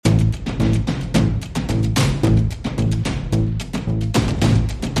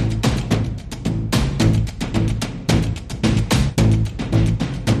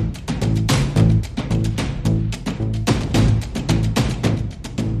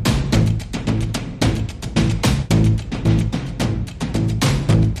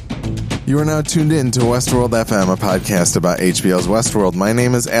You are now tuned in to Westworld FM, a podcast about HBO's Westworld. My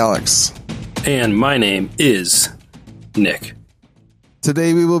name is Alex. And my name is Nick.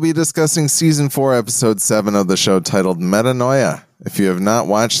 Today we will be discussing Season 4, Episode 7 of the show titled Metanoia. If you have not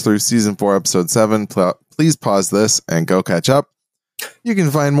watched through Season 4, Episode 7, please pause this and go catch up. You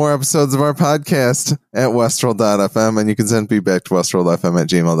can find more episodes of our podcast at Westworld.fm, and you can send feedback to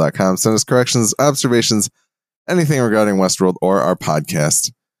WestworldFM@gmail.com. Send us corrections, observations, anything regarding Westworld or our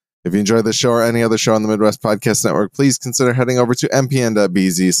podcast. If you enjoy this show or any other show on the Midwest Podcast Network, please consider heading over to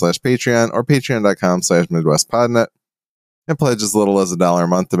mpn.bz/Patreon or patreon.com/MidwestPodnet and pledge as little as $1 a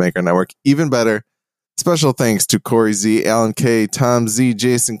month to make our network even better. Special thanks to Corey Z, Alan K, Tom Z,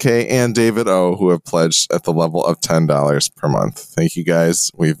 Jason K, and David O, who have pledged at the level of $10 per month. Thank you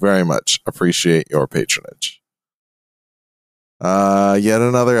guys. We very much appreciate your patronage. Yet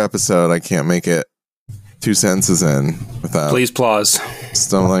another episode. I can't make it 2 sentences in without please pause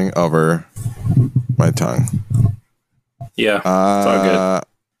stumbling over my tongue. Yeah, it's all good.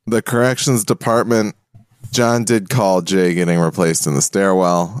 The corrections department, John did call Jay getting replaced in the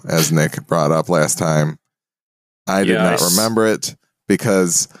stairwell, as Nick brought up last time. I did not remember it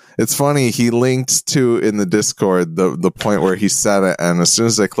because it's funny. He linked to in the Discord the point where he said it, and as soon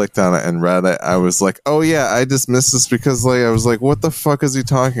as I clicked on it and read it, I was like, "Oh yeah, I just missed this," because I was like, "What the fuck is he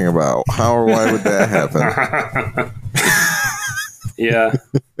talking about? How or why would that happen?" Yeah.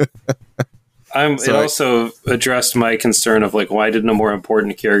 It also addressed my concern of why didn't a more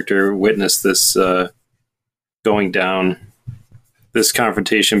important character witness this going down, this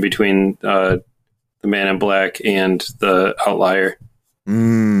confrontation between the Man in Black and the Outlier.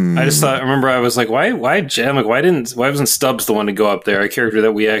 I just thought, I was like, why wasn't Stubbs the one to go up there? A character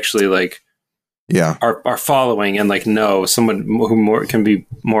that we actually are following and know someone who can be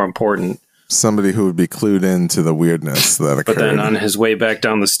more important. Somebody who would be clued into the weirdness that occurred. But then on his way back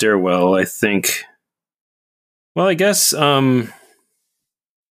down the stairwell, I think, I guess, it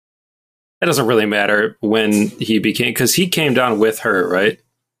doesn't really matter when he became, because he came down with her, right?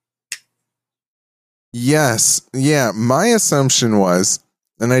 Yes. Yeah. My assumption was,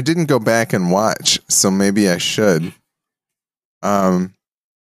 and I didn't go back and watch, so maybe I should,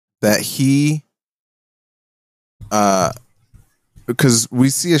 that he, because we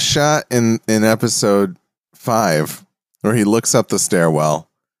see a shot in episode 5 where he looks up the stairwell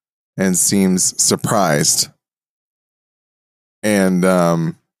and seems surprised. And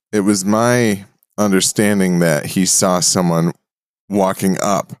it was my understanding that he saw someone walking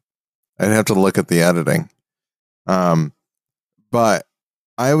up. I'd have to look at the editing. But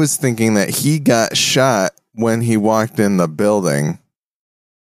I was thinking that he got shot when he walked in the building.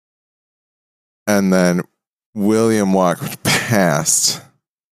 And then William walked past.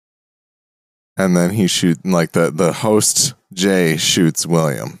 And then he the host Jay shoots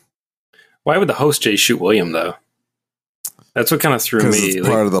William. Why would the host Jay shoot William though? That's what kind of threw me. It's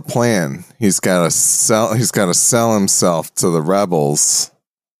part of the plan. He's got to sell himself to the rebels.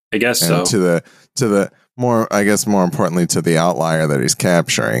 I guess and so. To the more importantly to the Outlier that he's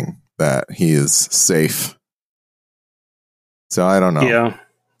capturing, that he is safe. So I don't know. Yeah,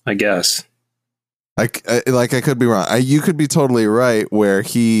 I guess. I could be wrong. You could be totally right where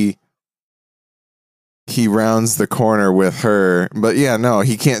he rounds the corner with her, but yeah, no,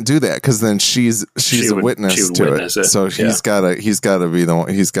 he can't do that because then she's a witness to it. So he's got to be the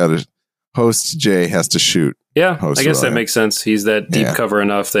one. He's got to host Jay has to shoot. Yeah, I guess William. That makes sense. He's that deep cover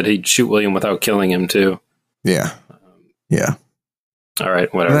enough that he'd shoot William without killing him too. Yeah. Yeah. All right,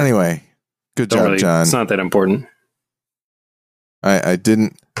 whatever. But anyway, good job, John. It's not that important. I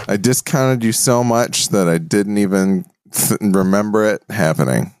discounted you so much that I didn't even remember it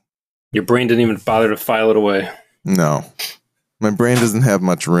happening. Your brain didn't even bother to file it away. No. My brain doesn't have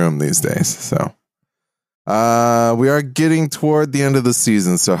much room these days, so. We are getting toward the end of the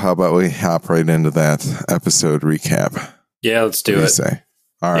season, so how about we hop right into that episode recap? Yeah, let's do it. Say?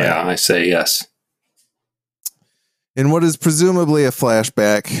 All right. Yeah, I say yes. In what is presumably a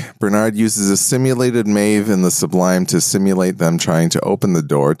flashback, Bernard uses a simulated Maeve in the Sublime to simulate them trying to open the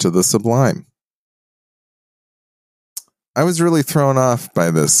door to the Sublime. I was really thrown off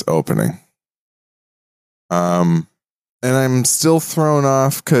by this opening. And I'm still thrown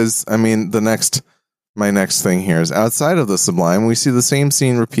off because, my next thing here is outside of the Sublime, we see the same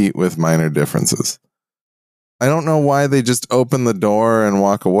scene repeat with minor differences. I don't know why they just open the door and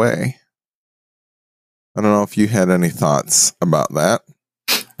walk away. I don't know if you had any thoughts about that.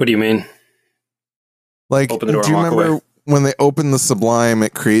 What do you mean? Open the door and walk away? When they open the Sublime,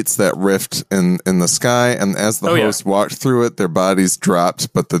 it creates that rift in the sky, and as the host walked through it, their bodies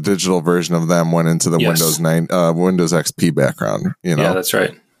dropped, but the digital version of them went into the Windows XP background. Yeah, that's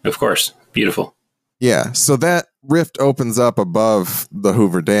right. Of course. beautiful. Yeah, so that rift opens up above the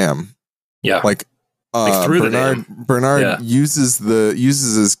Hoover Dam. Yeah, like through the dam. Bernard uses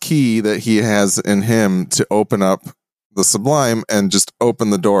his key that he has in him to open up the Sublime and just open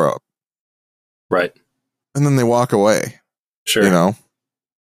the door up. Right. And then they walk away. Sure. You know?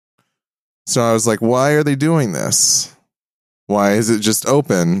 So I was like, why are they doing this? Why is it just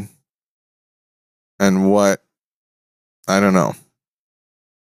open? And what? I don't know.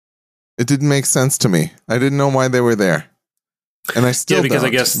 It didn't make sense to me. I didn't know why they were there. And I still because don't,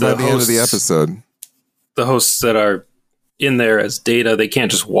 I guess by the end of the episode. The hosts that are in there as Data, they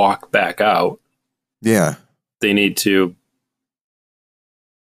can't just walk back out. Yeah. They need to,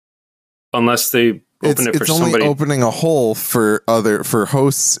 unless they open it for somebody. It's only opening a hole for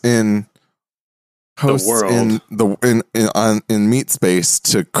hosts in the world in meat space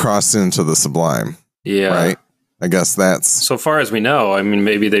to cross into the Sublime. Yeah. Right? I guess that's, so far as we know. I mean,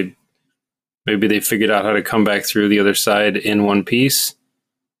 maybe they figured out how to come back through the other side in one piece.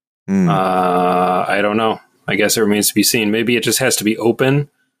 I don't know. I guess it remains to be seen. Maybe it just has to be open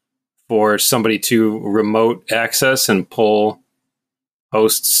for somebody to remote access and pull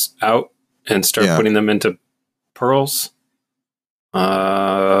hosts out and start putting them into pearls.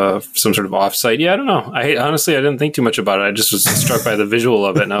 Some sort of offsite. Yeah, I don't know. I didn't think too much about it. I just was struck by the visual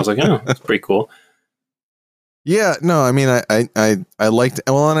of it, and I was like, oh, that's pretty cool. Yeah, no, I mean, I liked,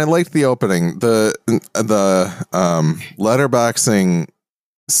 well, and I liked the opening. The letterboxing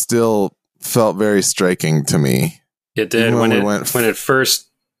still felt very striking to me. It did when it first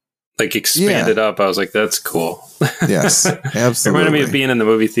like expanded up. I was like, that's cool. Yes, absolutely. It reminded me of being in the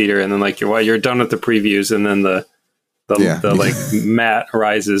movie theater, and then like you're done with the previews, and then the like mat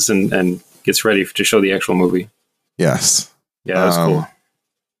rises and gets ready to show the actual movie. Yes. Yeah, that was cool.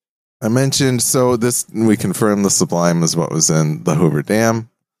 I mentioned, so we confirmed the Sublime is what was in the Hoover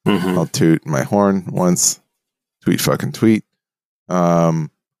Dam. Mm-hmm. I'll toot my horn once. Tweet fucking tweet. And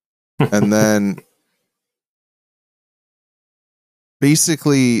then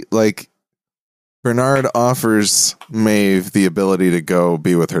basically, like, Bernard offers Maeve the ability to go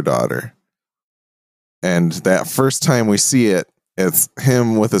be with her daughter. And that first time we see it, it's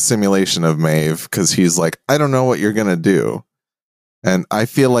him with a simulation of Maeve, because he's like, I don't know what you're going to do. And I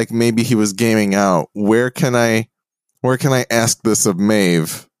feel like maybe he was gaming out, where can I ask this of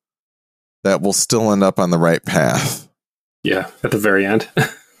Maeve that will still end up on the right path? Yeah, at the very end.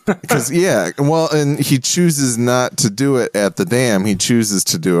 Because, and he chooses not to do it at the dam. He chooses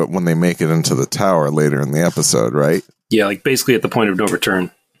to do it when they make it into the tower later in the episode, right? Yeah, like basically at the point of no return.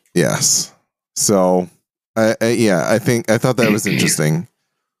 Yes. So, I thought that was interesting.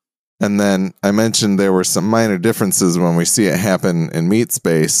 And then I mentioned there were some minor differences when we see it happen in Meat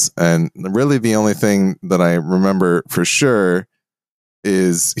Space. And really the only thing that I remember for sure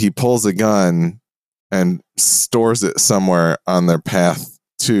is he pulls a gun and stores it somewhere on their path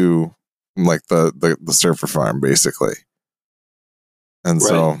to like the surfer farm, basically. And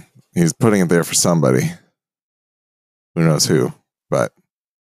so he's putting it there for somebody. Who knows who, but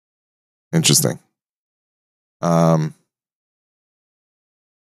interesting.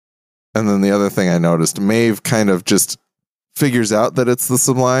 And then the other thing I noticed, Maeve kind of just figures out that it's the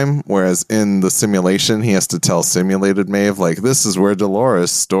Sublime, whereas in the simulation, he has to tell simulated Maeve, like, this is where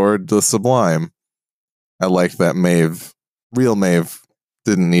Dolores stored the Sublime. I like that real Maeve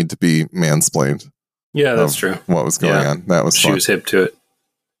didn't need to be mansplained. Yeah, that's true. What was going on. That was fun. She was hip to it.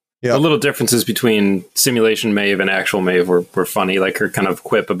 Yeah. The little differences between simulation Maeve and actual Maeve were funny, like her kind of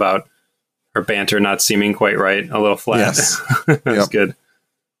quip about her banter not seeming quite right, a little flat. Yes. That was good.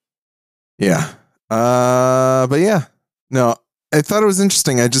 Yeah. But yeah, no, I thought it was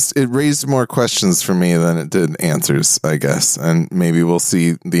interesting. It raised more questions for me than it did answers, I guess. And maybe we'll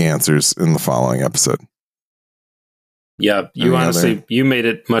see the answers in the following episode. Yeah. You made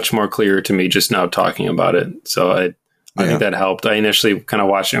it much more clear to me just now talking about it. So I think that helped. I initially kind of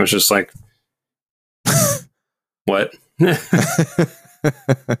watched it and was just like, what?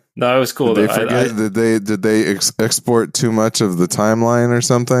 No, it was cool. Did they forget? Did they export too much of the timeline or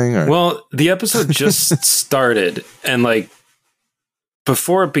something? Or? Well, the episode just started, and like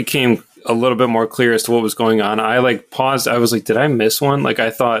before it became a little bit more clear as to what was going on, I like paused. I was like, "Did I miss one?" Like I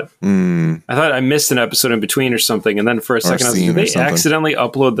thought I missed an episode in between or something. And then for a second, I was like, "Did they accidentally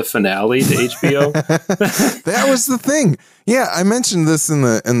upload the finale to HBO?" That was the thing. Yeah, I mentioned this in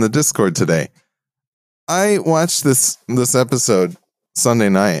the Discord today. I watched this episode Sunday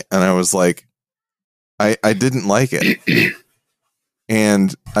night, and I was like, I didn't like it.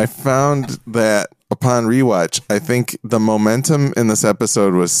 And I found that upon rewatch, I think the momentum in this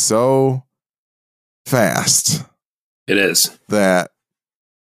episode was so fast. It is. That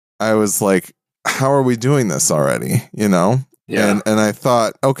I was like, how are we doing this already? You know? Yeah. And I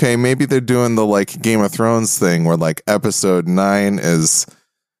thought, okay, maybe they're doing the like Game of Thrones thing where like episode 9 is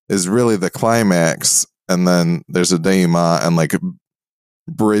really the climax, and then there's a denouement and like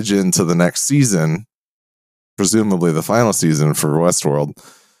bridge into the next season, presumably the final season for Westworld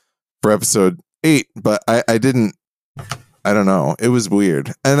for episode 8. But I don't know. It was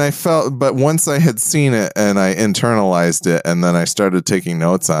weird. And I felt, but once I had seen it and I internalized it and then I started taking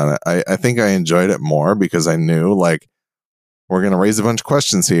notes on it, I think I enjoyed it more because I knew like, we're going to raise a bunch of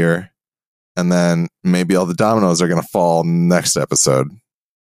questions here, and then maybe all the dominoes are going to fall next episode,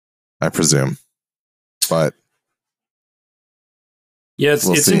 I presume. But yeah,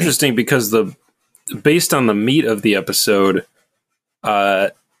 it's interesting because based on the meat of the episode,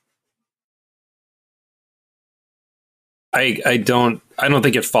 I don't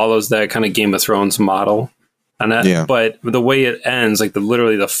think it follows that kind of Game of Thrones model, and that, but the way it ends, like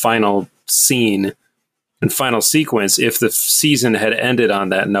literally the final scene and final sequence, if the season had ended on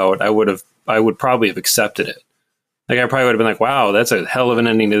that note, I would probably have accepted it. Like I probably would have been like, wow, that's a hell of an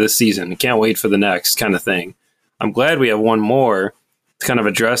ending to this season. Can't wait for the next kind of thing. I'm glad we have one more to kind of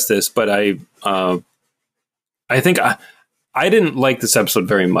address this, but I think I didn't like this episode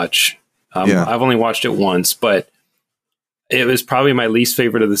very much. I've only watched it once, but it was probably my least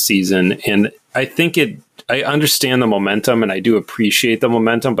favorite of the season. And I think I understand the momentum and I do appreciate the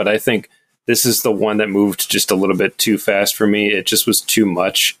momentum, but I think this is the one that moved just a little bit too fast for me. It just was too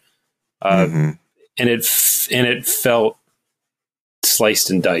much. And it felt sliced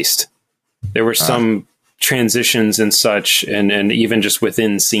and diced. There were some transitions and such, and even just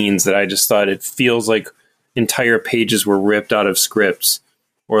within scenes that I just thought it feels like entire pages were ripped out of scripts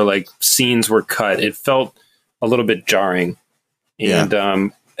or like scenes were cut. It felt a little bit jarring,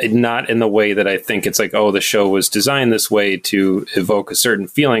 and not in the way that I think it's like, oh, the show was designed this way to evoke a certain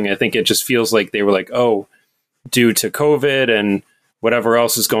feeling. I think it just feels like they were like, oh, due to COVID and whatever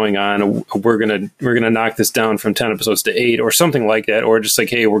else is going on, we're gonna knock this down from 10 episodes to 8 or something like that, or just like,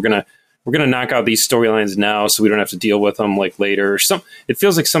 hey, we're gonna knock out these storylines now so we don't have to deal with them like later. It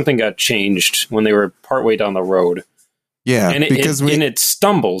feels like something got changed when they were partway down the road. Yeah, and it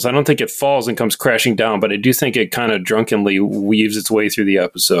stumbles. I don't think it falls and comes crashing down, but I do think it kind of drunkenly weaves its way through the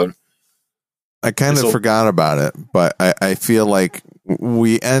episode. I kind of forgot about it, but I feel like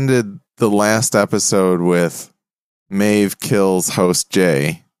we ended the last episode with Maeve kills host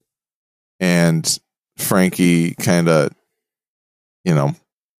Jay, and Frankie kind of,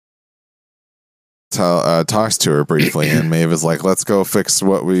 talks to her briefly, and Maeve is like, let's go fix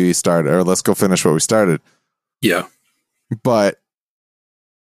what we started, or let's go finish what we started. Yeah. But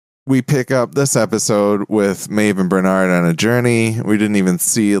we pick up this episode with Maeve and Bernard on a journey. We didn't even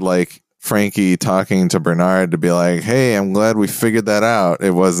see like Frankie talking to Bernard to be like, hey, I'm glad we figured that out.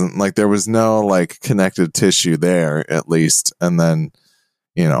 It wasn't like there was no like connected tissue there, at least. And then,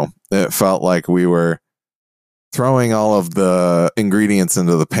 it felt like we were throwing all of the ingredients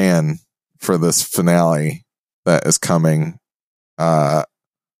into the pan for this finale that is coming, whether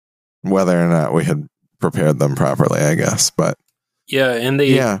or not we had prepared them properly, I guess. But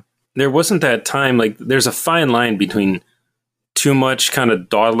there wasn't that time. Like, there's a fine line between too much kind of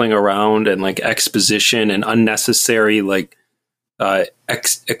dawdling around and like exposition and unnecessary like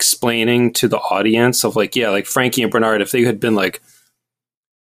explaining to the audience of like, like Frankie and Bernard, if they had been like,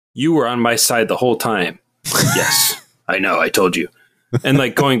 you were on my side the whole time. Yes, I know, I told you. And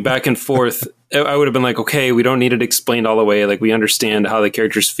like going back and forth, I would have been like, okay, we don't need it explained all the way. Like, we understand how the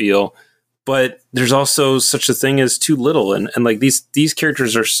characters feel, but there's also such a thing as too little. And like these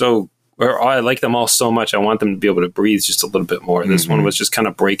characters are I like them all so much. I want them to be able to breathe just a little bit more. This one was just kind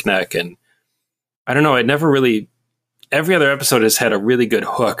of breakneck. And I don't know. Every other episode has had a really good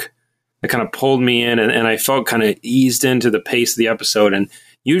hook that kind of pulled me in, and I felt kind of eased into the pace of the episode. And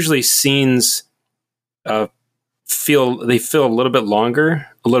usually scenes feel a little bit longer,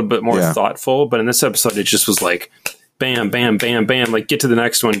 a little bit more thoughtful. But in this episode, it just was like, bam, bam, bam, bam. Like, get to the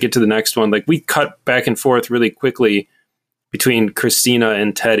next one. Like, we cut back and forth really quickly between Christina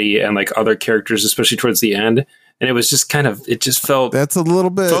and Teddy and like other characters, especially towards the end. And it was just it just felt... That's a little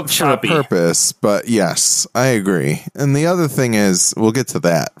bit for choppy. Purpose, but yes, I agree. And the other thing is, we'll get to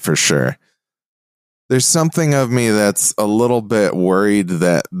that for sure. There's something of me that's a little bit worried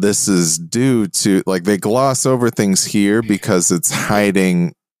that this is due to, like, they gloss over things here because it's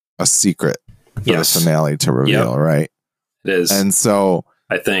hiding a secret for the finale to reveal, right? It is. And so,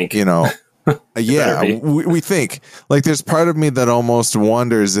 I think, we think, like, there's part of me that almost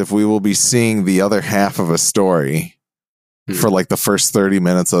wonders if we will be seeing the other half of a story for like the first 30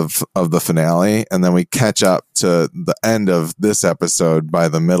 minutes of the finale, and then we catch up to the end of this episode by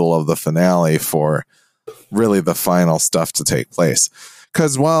the middle of the finale for really the final stuff to take place.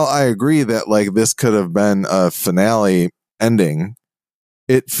 Because while I agree that like this could have been a finale ending,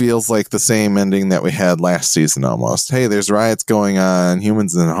 it feels like the same ending that we had last season almost. Hey, there's riots going on,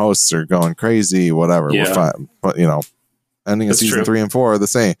 humans and hosts are going crazy, whatever. Yeah. We're fine. But ending of season 3 and 4 are the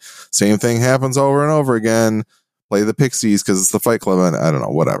same. Same thing happens over and over again. Play the Pixies because it's the Fight Club, and I don't know,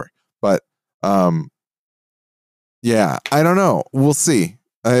 whatever. But yeah, I don't know. We'll see.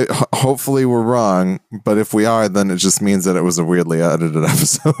 Hopefully we're wrong, but if we are, then it just means that it was a weirdly edited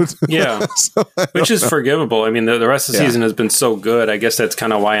episode. Yeah, which is forgivable. I mean, the rest of the season has been so good. I guess that's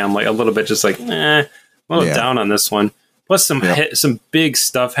kind of why I'm like a little bit just like, a little down on this one. Plus, some big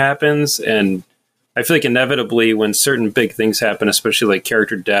stuff happens, and I feel like inevitably when certain big things happen, especially like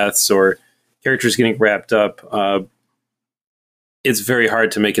character deaths or characters getting wrapped up, it's very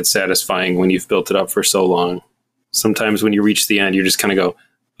hard to make it satisfying when you've built it up for so long. Sometimes when you reach the end, you just kind of go,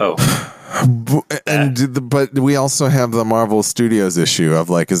 oh. But we also have the Marvel Studios issue of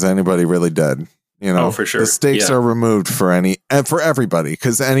like, is anybody really dead? For sure. The stakes are removed for everybody,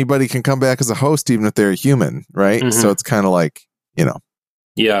 because anybody can come back as a host, even if they're a human, right? Mm-hmm. So it's kind of like,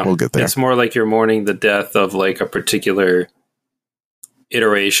 yeah, we'll get there. It's more like you're mourning the death of like a particular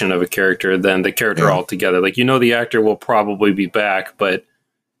iteration of a character than the character altogether. Like, the actor will probably be back, but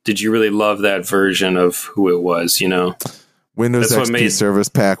did you really love that version of who it was? Windows That's XP Service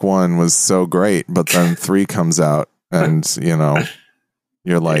Pack 1 was so great, but then 3 comes out and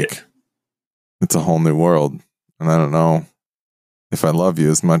you're like, it's a whole new world, and I don't know if I love you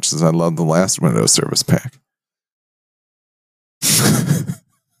as much as I love the last Windows Service Pack.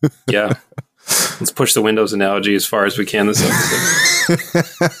 Yeah. Let's push the Windows analogy as far as we can this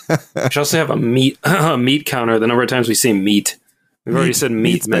episode. We should also have a meat counter, the number of times we say meat. We've already said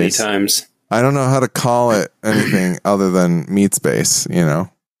meat many times. I don't know how to call it anything other than meat space,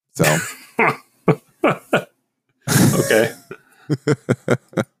 so. Okay.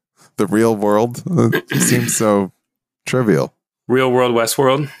 The real world seems so trivial. Real world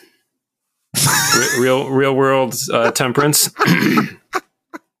Westworld. real world Temperance.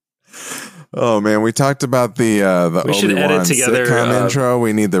 Oh man, we talked about the Obi-Wan sitcom intro.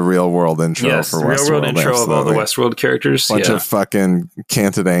 We need the real world intro for Westworld. Real world intro absolutely. Of all the Westworld characters. Bunch of fucking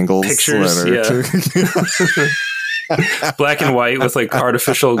canted angles. Pictures, black and white with like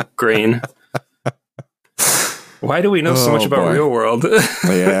artificial grain. Why do we know so much about real world?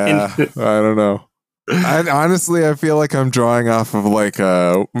 Yeah, I don't know. I feel like I'm drawing off of like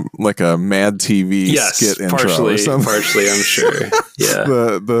a Mad TV skit intro or something. Partially, I'm sure. Yeah,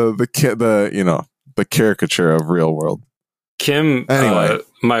 the caricature of real world. Kim, anyway,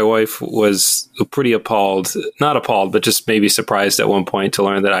 my wife was pretty not appalled, but just maybe surprised at one point to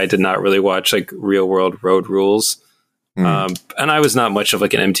learn that I did not really watch like Real World Road Rules. And I was not much of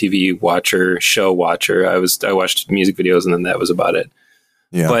like an MTV show watcher. I watched music videos and then that was about it.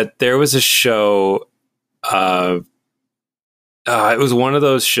 Yeah. But there was a show. It was one of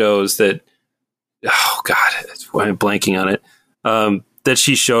those shows that, oh God, I'm blanking on it. That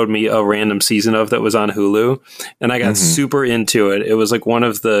she showed me a random season of that was on Hulu, and I got super into it. It was like one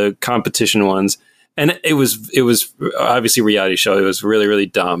of the competition ones, and it was obviously a reality show. It was really, really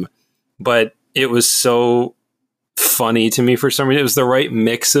dumb, but it was so funny to me for some reason. It was the right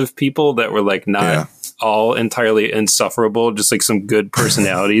mix of people that were like not all entirely insufferable, just like some good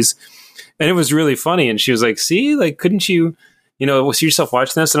personalities. And it was really funny. And she was like, see, like, couldn't you, see yourself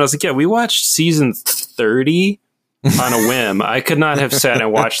watching this? And I was like, yeah, we watched season 30 on a whim. I could not have sat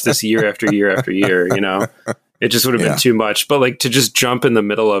and watched this year after year after year, It just would have been too much. But like to just jump in the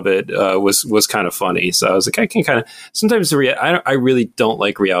middle of it was kind of funny. So I was like, I can kind of, sometimes I really don't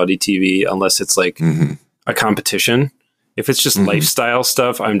like reality TV unless it's like a competition. If it's just lifestyle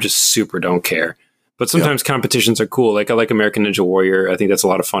stuff, I'm just super don't care. But sometimes competitions are cool. Like I like American Ninja Warrior. I think that's a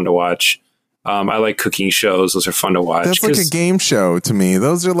lot of fun to watch. I like cooking shows. Those are fun to watch. That's like a game show to me.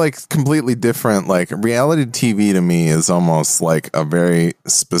 Those are like completely different. Like reality TV to me is almost like a very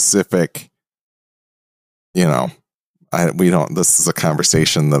specific, this is a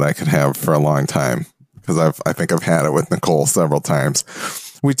conversation that I could have for a long time because I think I've had it with Nicole several times.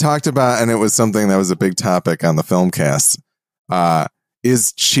 We talked about, and it was something that was a big topic on the Filmcast.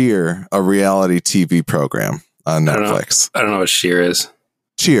 Is Cheer a reality TV program on Netflix? I don't know what Cheer is.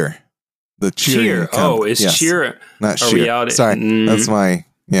 Cheer. The Cheer. Oh, is Cheer not a Cheer. reality? Sorry, that's my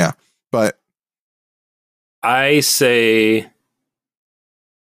But I say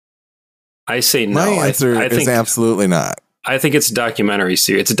no. My answer is absolutely not. I think it's a documentary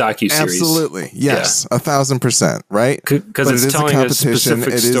series. It's a docu-series. Absolutely. Yes. 1,000%. Right? Because it's telling a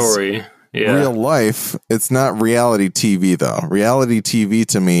specific story. Yeah. Real life. It's not reality TV, though. Reality TV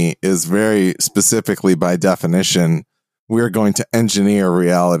to me is very specifically, by definition, we're going to engineer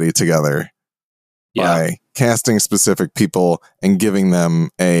reality together by casting specific people and giving them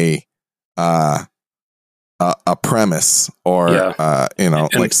a premise or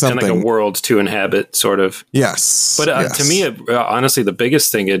like something, and like a world to inhabit, sort of. Yes. But to me, honestly, the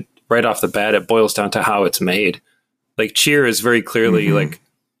biggest thing, right off the bat, it boils down to how it's made. Like Cheer is very clearly like,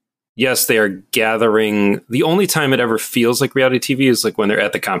 yes, they are gathering. The only time it ever feels like reality TV is like when they're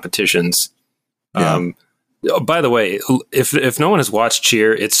at the competitions. By the way, if no one has watched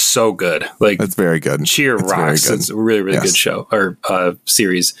Cheer, it's so good. Like, it's very good. Cheer rocks. It's a really, really good show or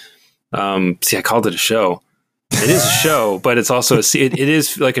series. See, I called it a show. It is a show, but it's also it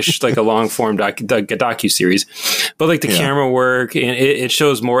is like a long form docu series. But like the camera work, and it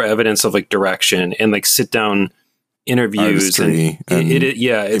shows more evidence of like direction and like sit down interviews. Artistry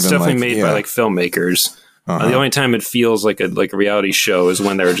it's definitely made by like filmmakers. The only time it feels like a reality show is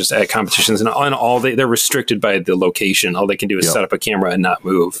when they're just at competitions, and all they're restricted by the location. All they can do is set up a camera and not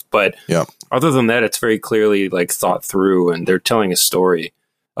move. But other than that, it's very clearly like thought through, and they're telling a story.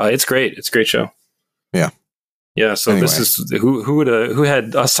 It's great. It's a great show. Yeah. So anyway. This is who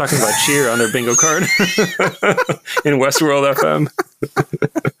had us talking about Cheer on their bingo card in Westworld FM.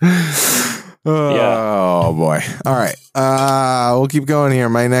 Oh boy. All right. We'll keep going here.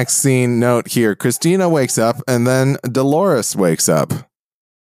 My next scene note here. Christina wakes up and then Dolores wakes up.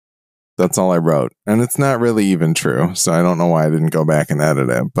 That's all I wrote. And it's not really even true. So I don't know why I didn't go back and edit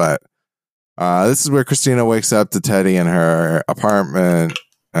it. But this is where Christina wakes up to Teddy in her apartment.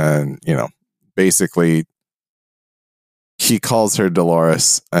 And, basically he calls her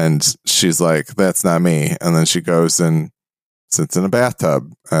Dolores and she's like, that's not me. And then she goes and sits in a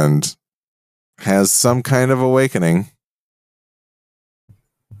bathtub and has some kind of awakening.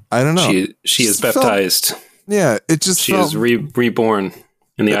 I don't know. She is baptized. It just she is reborn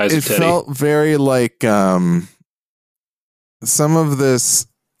in the eyes of Teddy. It felt very like some of this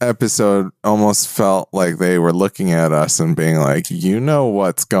episode almost felt like they were looking at us and being like, you know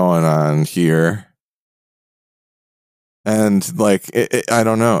what's going on here. And like, I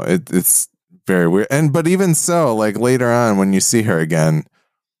don't know. It's very weird. But even so, like later on when you see her again,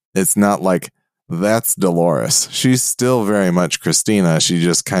 it's not like that's Dolores. She's still very much Christina. She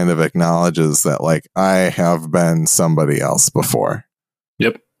just kind of acknowledges that like, I have been somebody else before.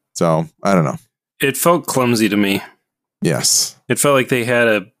 Yep. So I don't know. It felt clumsy to me. Yes. It felt like they had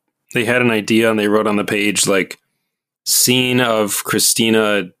an idea and they wrote on the page like scene of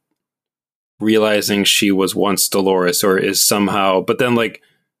Christina realizing she was once Dolores or is somehow, but then like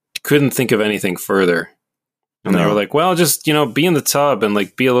couldn't think of anything further. And they were like, well, just, be in the tub and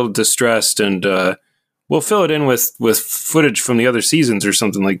like be a little distressed and we'll fill it in with footage from the other seasons or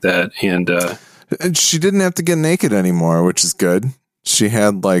something like that. And she didn't have to get naked anymore, which is good. She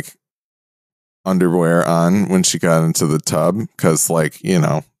had like underwear on when she got into the tub because like,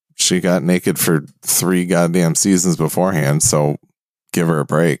 she got naked for 3 goddamn seasons beforehand. So give her a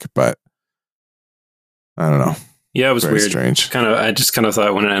break. But I don't know. Yeah, it was very weird. Strange. I just kind of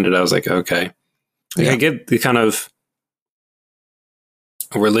thought when it ended, I was like, okay. Like, I get the kind of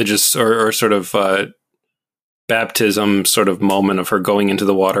religious or sort of baptism sort of moment of her going into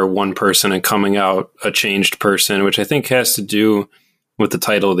the water, one person, and coming out a changed person, which I think has to do with the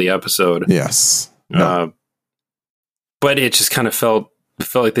title of the episode. Yes. No. But it just kind of felt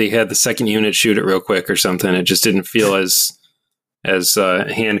like they had the second unit shoot it real quick or something. It just didn't feel as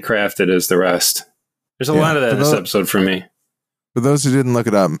handcrafted as the rest. There's a lot of that in this episode for me. For those who didn't look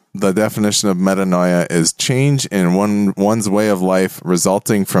it up, the definition of metanoia is change in one's way of life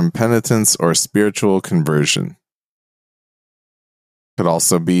resulting from penitence or spiritual conversion. Could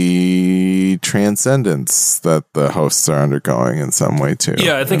also be transcendence that the hosts are undergoing in some way too.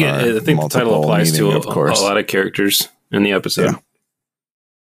 Yeah, I think the title applies to a lot of characters in the episode.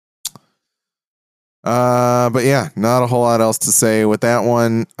 But yeah, not a whole lot else to say with that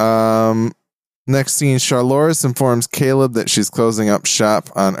one. Next scene, Charloris informs Caleb that she's closing up shop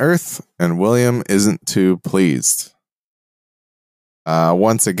on Earth, and William isn't too pleased.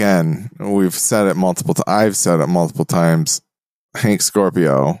 Once again, I've said it multiple times. Hank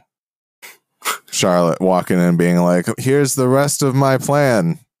Scorpio, Charlotte walking in being like, here's the rest of my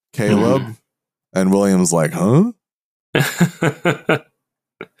plan, Caleb. Mm-hmm. And William's like, huh?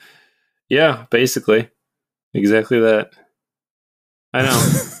 Yeah, basically. Exactly that. I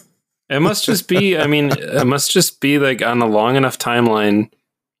know. It must just be like on a long enough timeline,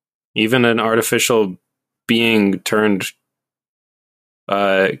 even an artificial being turned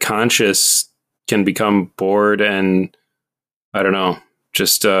conscious can become bored and, I don't know,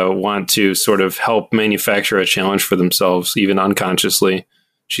 just want to sort of help manufacture a challenge for themselves, even unconsciously.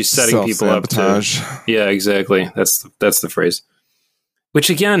 She's setting people up to... Yeah, exactly. That's the phrase. Which,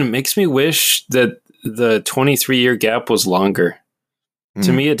 again, makes me wish that the 23-year gap was longer.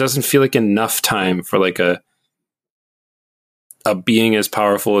 To me, it doesn't feel like enough time for like a being as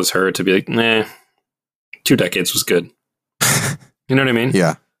powerful as her to be like, nah, 2 decades was good. You know what I mean?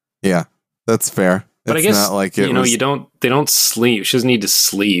 Yeah, that's fair. But it's I guess not like they don't sleep. She doesn't need to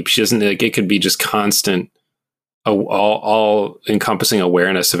sleep. She doesn't like, it could be just constant, all encompassing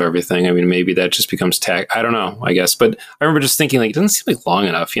awareness of everything. I mean, maybe that just becomes I don't know, I guess. But I remember just thinking like, it doesn't seem like long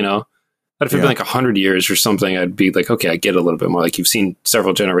enough, you know? But if it'd been like 100 years or something, I'd be like, okay, I get a little bit more. Like you've seen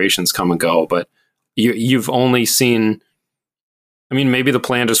several generations come and go, but you've only seen, I mean, maybe the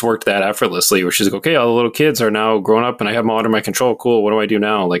plan just worked that effortlessly where she's like, okay, all the little kids are now grown up and I have them all under my control. Cool. What do I do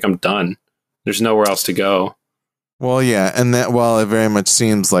now? Like, I'm done. There's nowhere else to go. Well, yeah. And that, while it very much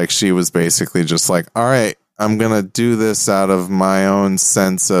seems like she was basically just like, all right, I'm going to do this out of my own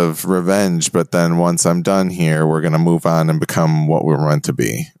sense of revenge. But then once I'm done here, we're going to move on and become what we're meant to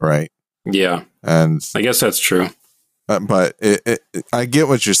be. Right. Yeah. And I guess that's true. But I get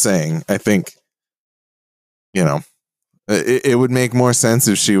what you're saying. I think, you know, it would make more sense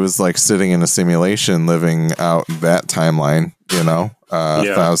if she was like sitting in a simulation living out that timeline, you know,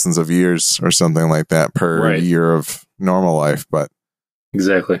 thousands of years or something like that per year of normal life. But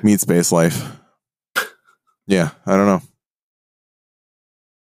exactly, meat space life. Yeah, I don't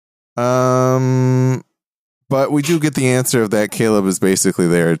know. But we do get the answer of that Caleb is basically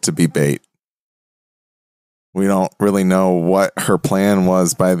there to be bait. We don't really know what her plan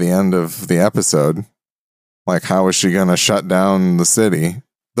was by the end of the episode. Like, how is she going to shut down the city?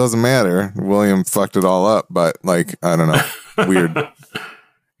 Doesn't matter. William fucked it all up, but, like, I don't know. Weird.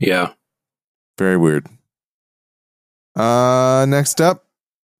 Yeah. Very weird. Next up,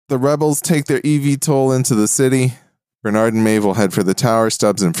 the rebels take their eVTOL into the city. Bernard and Maeve will head for the tower.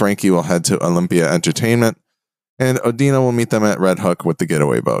 Stubbs and Frankie will head to Olympia Entertainment. And Odina will meet them at Red Hook with the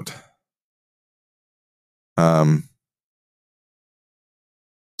getaway boat.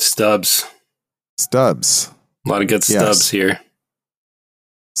 Stubbs. A lot of good Stubbs here.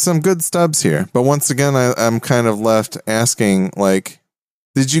 Some good Stubbs here. But once again, I'm kind of left asking, like,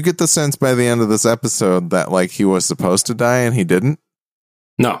 did you get the sense by the end of this episode that, like, he was supposed to die and he didn't?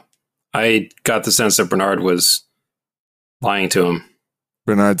 No. I got the sense that Bernard was lying to him.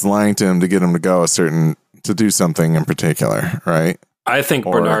 Bernard's lying to him to get him to go to do something in particular, right? I think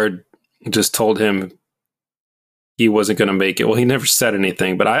Bernard just told him he wasn't going to make it. Well, he never said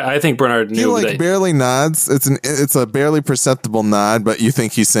anything, but I think Bernard knew that. He barely nods. It's a barely perceptible nod, but you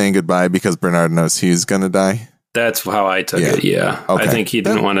think he's saying goodbye because Bernard knows he's going to die? That's how I took it, yeah. Okay. I think he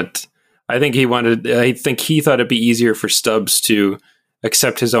didn't want it. I think he thought it'd be easier for Stubbs to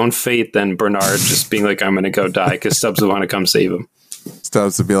accept his own fate than Bernard just being like, I'm going to go die, because Stubbs would want to come save him.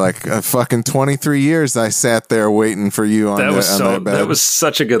 Stubbs would be like, fucking 23 years I sat there waiting for you on their bed. That was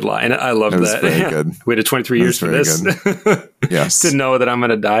such a good line. I love that. Very good. Waited 23 years for this. Yes. To know that I'm going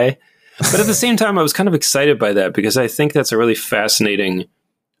to die. But at the same time, I was kind of excited by that because I think that's a really fascinating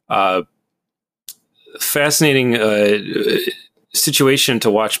situation to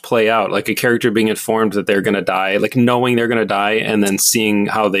watch play out. Like a character being informed that they're going to die, like knowing they're going to die and then seeing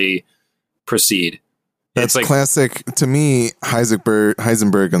how they proceed. That's like classic, to me,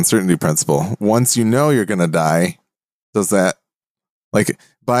 Heisenberg uncertainty principle. Once you know you're going to die, does that, like,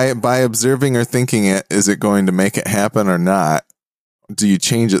 by observing or thinking it, is it going to make it happen or not? Do you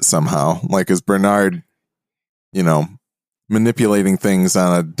change it somehow? Like, is Bernard, manipulating things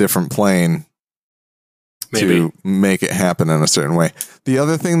on a different plane to make it happen in a certain way? The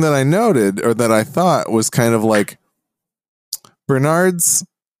other thing that I noted, or that I thought, was kind of like Bernard's...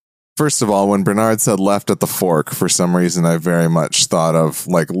 First of all, when Bernard said left at the fork, for some reason I very much thought of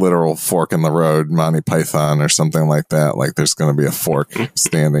like literal fork in the road, Monty Python or something like that. Like there's going to be a fork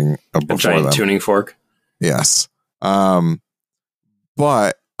standing before a giant them. Tuning fork. Yes. But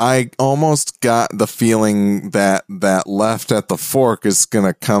I almost got the feeling that left at the fork is going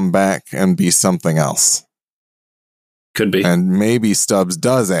to come back and be something else. Could be. And maybe Stubbs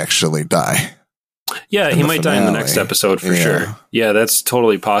does actually die. Yeah, he might die in the next episode for sure. Yeah, that's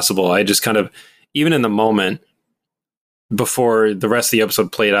totally possible. I just kind of, even in the moment before the rest of the episode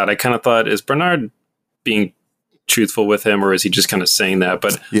played out, I kind of thought, is Bernard being truthful with him, or is he just kind of saying that?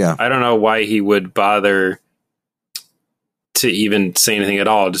 But yeah, I don't know why he would bother to even say anything at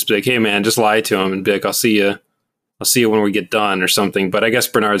all. Just be like, hey man, just lie to him and be like, I'll see you when we get done or something. But I guess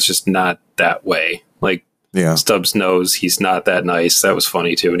Bernard's just not that way. Like, Yeah. Stubbs knows he's not that nice. That was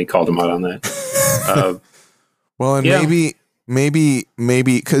funny too, and he called him out on that. Well, and maybe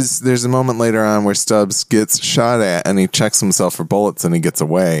because there's a moment later on where Stubbs gets shot at and he checks himself for bullets and he gets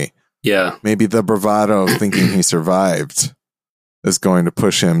away. Yeah. Maybe the bravado of thinking he survived is going to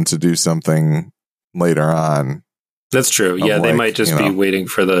push him to do something later on. That's true. Yeah, they might just be waiting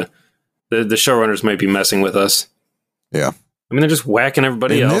for the showrunners might be messing with us. Yeah. I mean, they're just whacking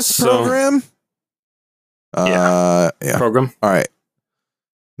everybody else. This program? Yeah. Program. All right.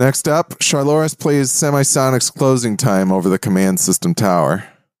 Next up, Charloris plays Semisonic's closing time over the command system tower.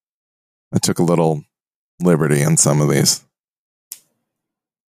 I took a little liberty in some of these.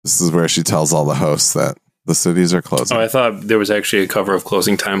 This is where she tells all the hosts that the cities are closing. Oh, I thought there was actually a cover of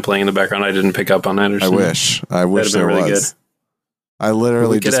Closing Time playing in the background. I didn't pick up on that or something. I wish there really was. Good. I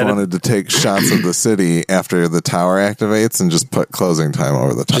literally just wanted to take shots of the city after the tower activates and just put Closing Time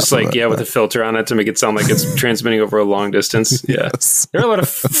over the top. Just like, with a filter on it to make it sound like it's transmitting over a long distance. Yeah. Yes. There are a lot of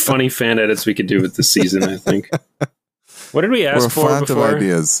funny fan edits we could do with this season, I think. What did we ask for font before? Of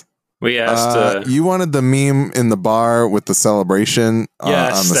ideas. We asked... you wanted the meme in the bar with the celebration on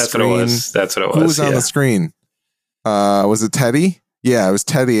the screen. What it was. That's what it was. Who was on the screen? Was it Teddy? Yeah, it was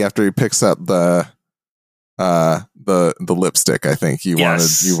Teddy after he picks up the lipstick. I think you wanted it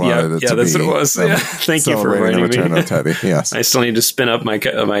to be. Yeah, that's what it was. Thank you for reminding me. Of Teddy. Yes, I still need to spin up my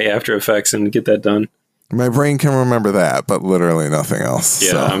After Effects and get that done. My brain can remember that, but literally nothing else.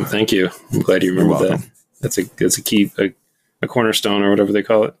 Yeah, so. Thank you. I'm glad you remember that. That's a key, a cornerstone or whatever they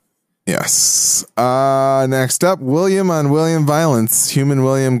call it. Yes. Next up, William on William Violence. Human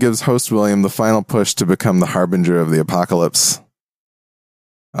William gives host William the final push to become the harbinger of the apocalypse.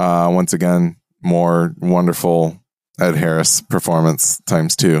 Once again, more wonderful Ed Harris performance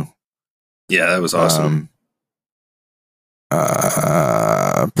 ×2. Yeah, that was awesome.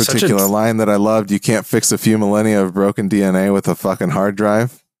 Particular line that I loved: "You can't fix a few millennia of broken DNA with a fucking hard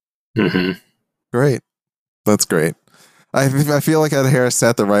drive." Mm-hmm. Great. That's great. I feel like Ed Harris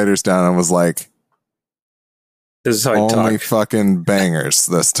sat the writers down and was like, "This is how I only talk. Fucking bangers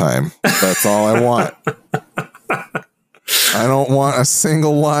this time. That's all I want. I don't want a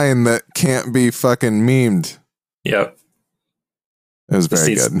single line that can't be fucking memed." Yep. It was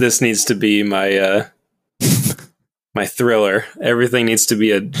very good. This needs to be my my thriller. Everything needs to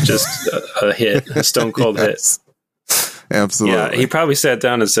be just a hit, a stone cold hit. Absolutely. Yeah, he probably sat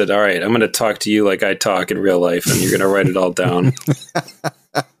down and said, "All right, I'm going to talk to you like I talk in real life, and you're going to write it all down."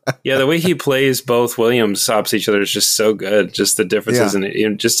 Yeah, the way he plays both Williams opposite each other is just so good. Just the differences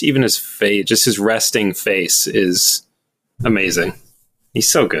in just even his face, just his resting face is amazing.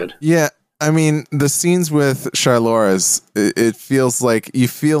 He's so good. Yeah, I mean, the scenes with Charloris, it feels like you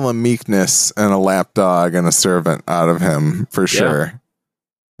feel a meekness and a lapdog and a servant out of him for sure. Yeah.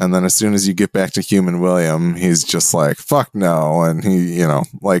 And then as soon as you get back to Human William, he's just like, fuck no. And he,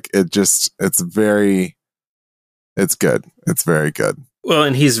 it's good. It's very good. Well,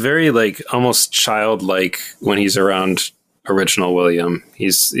 and he's very almost childlike when he's around original William.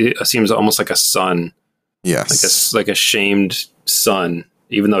 He seems almost like a son. Yes. Like a shamed son,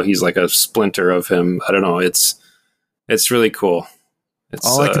 even though he's like a splinter of him. I don't know. It's really cool.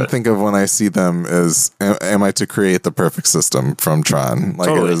 All I can think of when I see them is, am I to create the perfect system from Tron?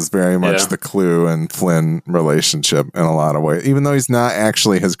 Totally. It is very much the Clue and Flynn relationship in a lot of ways. Even though he's not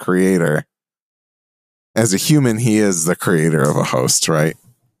actually his creator, as a human, he is the creator of a host, right?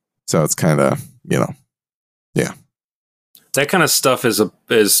 So it's kind of, yeah. That kind of stuff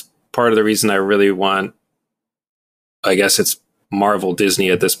is part of the reason I really want, I guess it's Marvel Disney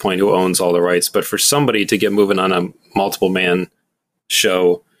at this point who owns all the rights, but for somebody to get moving on a multiple man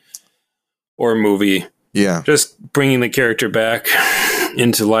show or movie, just bringing the character back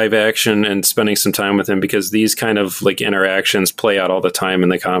into live action and spending some time with him, because these kind of interactions play out all the time in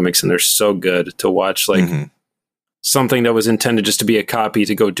the comics and they're so good to watch. Something that was intended just to be a copy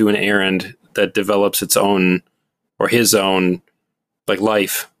to go do an errand that develops its own or his own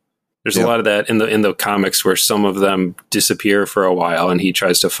life. There's a lot of that in the comics where some of them disappear for a while and he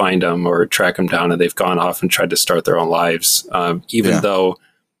tries to find them or track them down and they've gone off and tried to start their own lives. Even though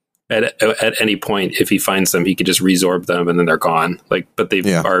at any point, if he finds them, he could just resorb them and then they're gone. But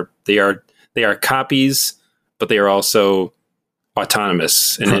they are copies, but they are also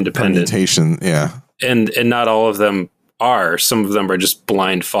autonomous and independent. And not all of them are. Some of them are just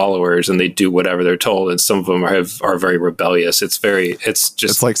blind followers and they do whatever they're told, and some of them are very rebellious.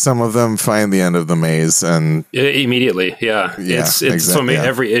 It's like some of them find the end of the maze and immediately. It's exactly. So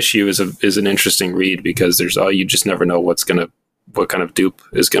every issue is an interesting read because you just never know what kind of dupe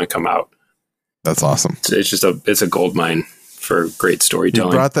is gonna come out. That's awesome. It's a gold mine for great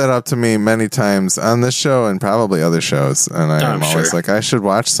storytelling. You brought that up to me many times on this show and probably other shows, and I'm always like, I should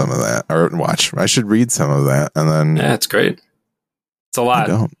watch some of that, I should read some of that, and then it's great. It's a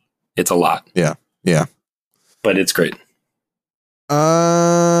lot. It's a lot. Yeah, but it's great.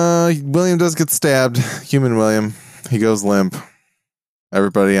 William does get stabbed. Human William. He goes limp.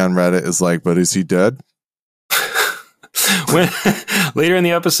 Everybody on Reddit is like, but is he dead? When later in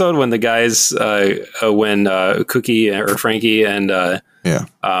the episode, when the guys, when Cookie or Frankie and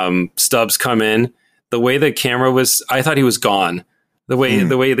Stubbs come in, the way the camera was, I thought he was gone. The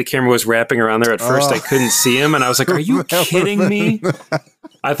way the camera was wrapping around there at first, I couldn't see him, and I was like, "Are you kidding me?"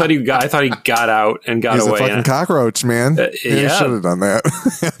 I thought he got out and got He's away. He's a fucking cockroach, man. He should have done that.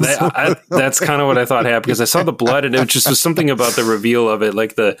 That's kind of what I thought happened, because I saw the blood, and it just was something about the reveal of it,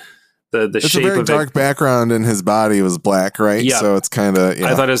 like the it's shape a very of dark it. background, and his body was black, right? Yeah. So it's kind of.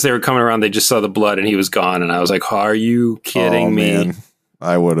 I thought as they were coming around, they just saw the blood, and he was gone, and I was like, "Are you kidding me?" Man.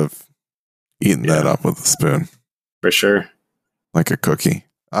 I would have eaten that up with a spoon, for sure, like a cookie.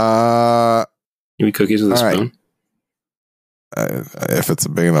 You eat cookies with a spoon? If it's a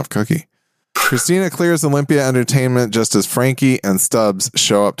big enough cookie. Christina clears Olympia Entertainment just as Frankie and Stubbs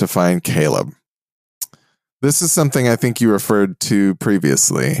show up to find Caleb. This is something I think you referred to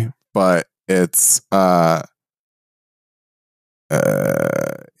previously, but it's,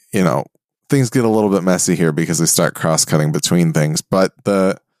 things get a little bit messy here because they start cross-cutting between things, but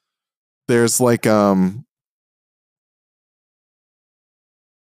there's like, they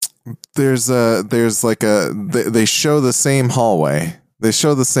show the same hallway. They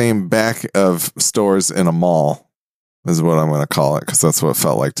show the same back of stores in a mall, is what I'm going to call it, because that's what it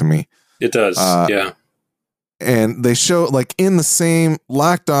felt like to me. It does, yeah. And they show, like, in the same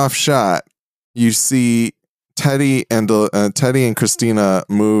locked off shot, you see Teddy and Christina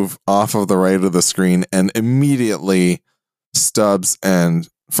move off of the right of the screen, and immediately Stubbs and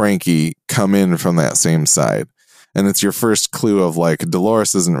Frankie come in from that same side. And it's your first clue of, like,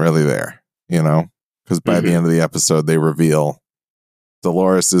 Dolores isn't really there, because by the end of the episode, they reveal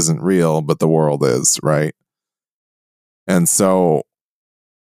Dolores isn't real, but the world is, right? And so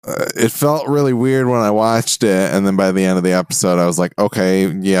it felt really weird when I watched it, and then by the end of the episode, I was like, okay,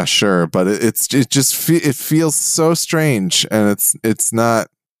 yeah, sure, but it feels so strange, and it's not,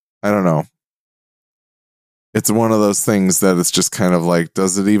 I don't know. It's one of those things that it's just kind of like,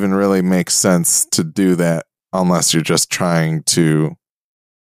 does it even really make sense to do that? Unless you're just trying to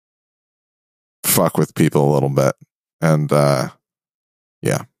fuck with people a little bit. And, but,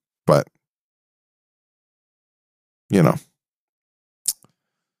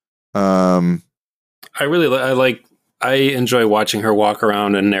 I enjoy watching her walk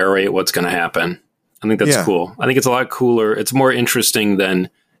around and narrate what's going to happen. I think that's cool. I think it's a lot cooler. It's more interesting than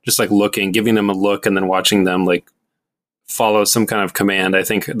just like giving them a look and then watching them like follow some kind of command. I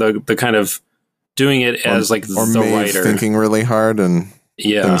think the kind of doing it as like the writer thinking really hard and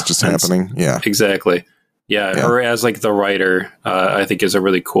things just happening. Yeah, exactly. Yeah. Or as like the writer, I think is a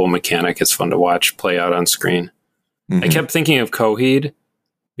really cool mechanic. It's fun to watch play out on screen. I kept thinking of Coheed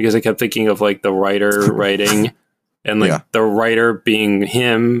because I kept thinking of like the writer writing and like the writer being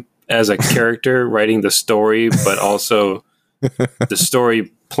him as a character writing the story, but also the story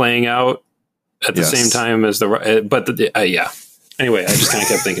playing out at the same time as Anyway, I just kind of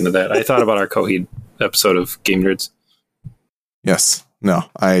kept thinking of that. I thought about our Coheed episode of Game Nerds. Yes. No,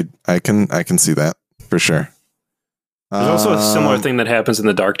 I can see that for sure. There's also a similar thing that happens in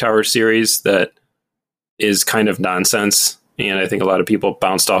the Dark Tower series that is kind of nonsense, and I think a lot of people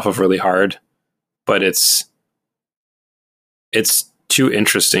bounced off of really hard, but it's too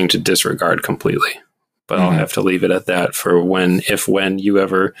interesting to disregard completely. But I'll have to leave it at that for when you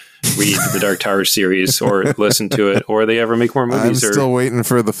ever read the Dark Tower series or listen to it, or they ever make more movies. I'm still waiting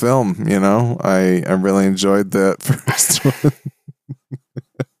for the film. I really enjoyed that first one.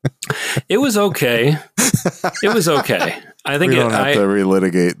 It was okay. I think we don't have to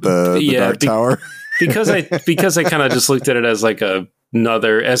relitigate the Dark Tower because I kind of just looked at it as like as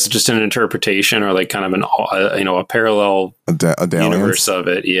just an interpretation or like kind of a parallel universe of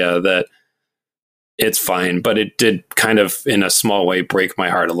it. Yeah, that. It's fine, but it did kind of, in a small way, break my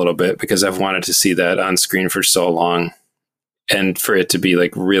heart a little bit because I've wanted to see that on screen for so long, and for it to be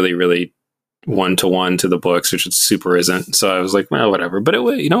like really, really one-to-one to the books, which it super isn't. So I was like, well, whatever. But it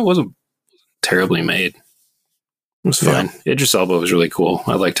wasn't terribly made. It was fine. Idris Elba was really cool.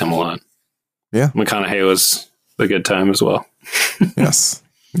 I liked him a lot. Yeah, McConaughey was a good time as well. Yes,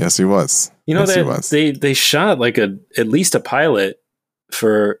 he was. They shot like at least a pilot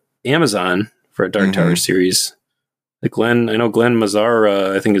for Amazon. For a Dark Tower series. Like I know Glenn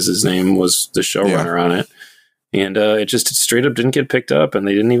Mazzara, I think is his name, was the showrunner on it. And it just straight up didn't get picked up, and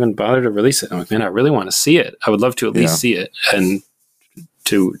they didn't even bother to release it. I'm like, man, I really want to see it. I would love to at least see it and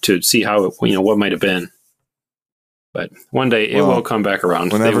to see how it, what might have been. But one day it will come back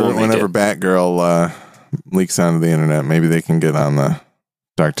around. Whenever Batgirl leaks onto the internet, maybe they can get on the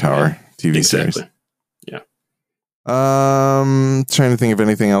Dark Tower TV series. Yeah. Trying to think if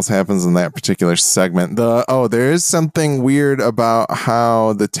anything else happens in that particular segment. There is something weird about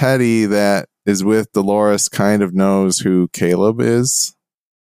how the Teddy that is with Dolores kind of knows who Caleb is.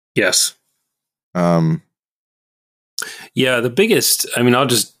 Yes. Yeah, the biggest, I'll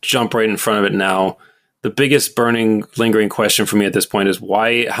just jump right in front of it now. The biggest burning, lingering question for me at this point is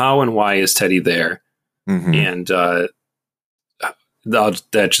how and why is Teddy there? Mm-hmm. And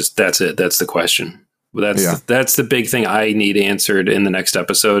that's it. That's the question. That's the big thing I need answered in the next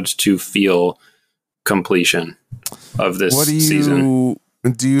episode to feel completion of this season.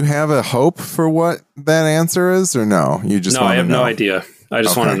 Do you have a hope for what that answer is, or no? You just I have no idea. I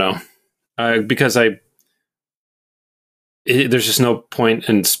just want to know because there's just no point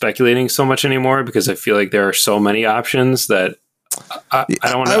in speculating so much anymore because I feel like there are so many options that I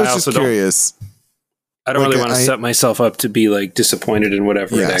don't want to. I was just curious. I don't really want to set myself up to be like disappointed in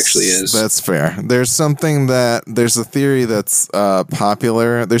whatever it actually is. That's fair. There's a theory that's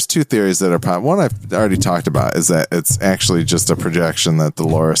popular. There's two theories that are popular. One I've already talked about is that it's actually just a projection that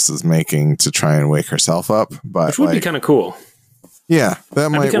Dolores is making to try and wake herself up. Which would be kind of cool. Yeah,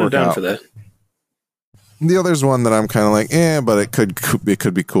 that might work down out. For that. The other's one that I'm kind of like, but it could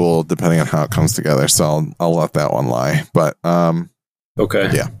be cool depending on how it comes together. So I'll let that one lie. But okay,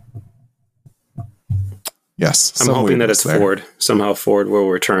 yeah, yes. I'm hoping that it's there. Ford. Somehow Ford will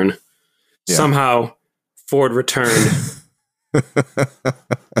return. Yeah. Somehow Ford returned.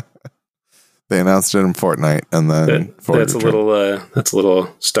 They announced it in Fortnite, and then that's returned. That's a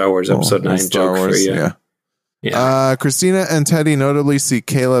little Star Wars Episode 9 joke for you. Yeah. Yeah. Christina and Teddy notably see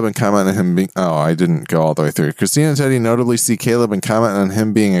Caleb and comment on him being... Oh, I didn't go all the way through. Christina and Teddy notably see Caleb and comment on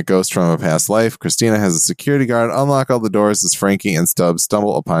him being a ghost from a past life. Christina has a security guard unlock all the doors as Frankie and Stubbs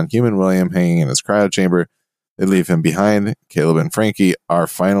stumble upon human William hanging in his cryo chamber. They leave him behind. Caleb and Frankie are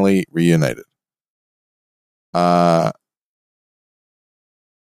finally reunited.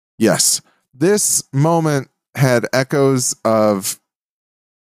 Yes. This moment had echoes of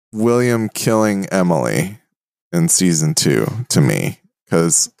William killing Emily in season 2 to me,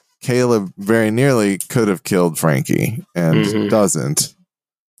 because Caleb very nearly could have killed Frankie and doesn't.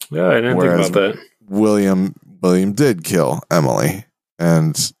 Yeah, I didn't think about that. William did kill Emily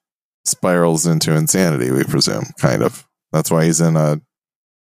and spirals into insanity, we presume, kind of. That's why he's in a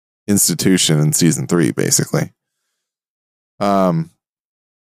institution in season 3, basically. But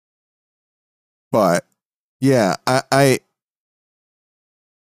yeah,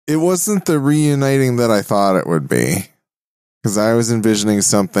 it wasn't the reuniting that I thought it would be, because I was envisioning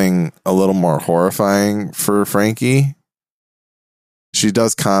something a little more horrifying for Frankie. She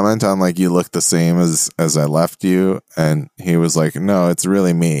does comment on, like, you look the same as I left you. And he was like, no, it's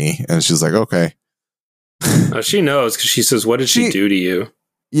really me. And she's like, okay. She knows, because she says, what did she do to you?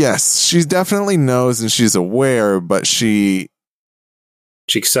 Yes, she definitely knows and she's aware, but she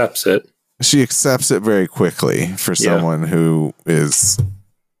accepts it. She accepts it very quickly for someone who is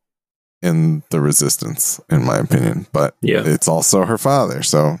in the resistance, in my opinion. But it's also her father,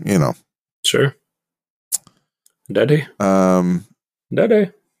 so Sure. Daddy.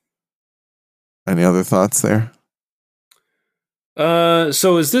 Daddy. Any other thoughts there?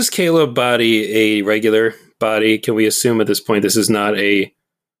 So is this Caleb body a regular body? Can we assume at this point this is not a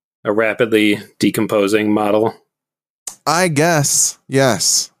rapidly decomposing model? I guess,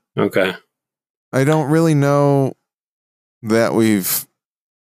 yes. Okay. I don't really know that we've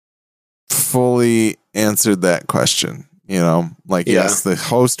fully answered that question. Yes, the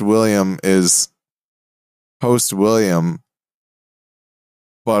host William is host William,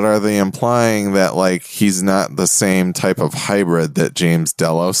 but are they implying that, like, he's not the same type of hybrid that James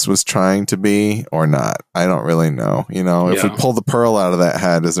Delos was trying to be, or not? I don't really know. If we pull the pearl out of that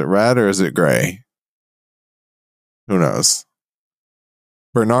head, is it red or is it gray? Who knows?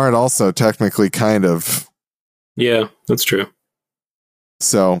 Bernard also technically kind of. Yeah, that's true.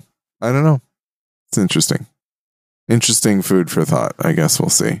 So, I don't know. It's interesting. Interesting food for thought. I guess we'll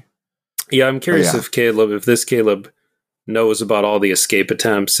see. Yeah, I'm curious if this Caleb knows about all the escape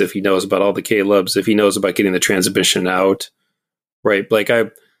attempts, if he knows about all the Calebs, if he knows about getting the transmission out. Right? Like,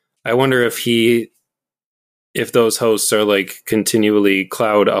 I wonder if those hosts are, like, continually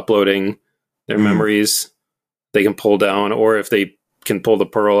cloud uploading their memories they can pull down, or if they can pull the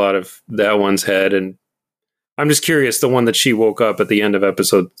pearl out of that one's head. And I'm just curious, the one that she woke up at the end of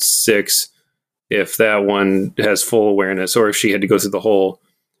episode 6, if that one has full awareness, or if she had to go through the whole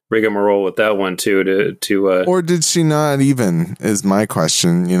rigmarole with that one too to or did she not even, is my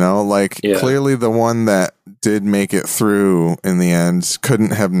question, clearly the one that did make it through in the end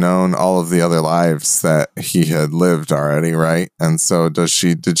couldn't have known all of the other lives that he had lived already, right? And so did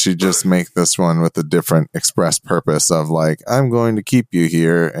she just make this one with a different express purpose of like, I'm going to keep you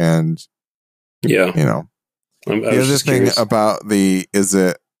here, and the other thing curious about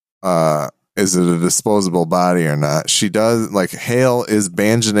is it a disposable body or not? She does, like, Hale is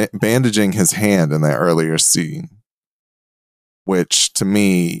bandaging his hand in that earlier scene, which to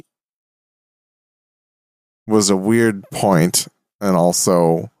me was a weird point, and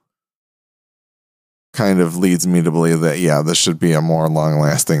also kind of leads me to believe that, this should be a more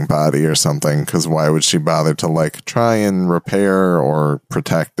long-lasting body or something, because why would she bother to, like, try and repair or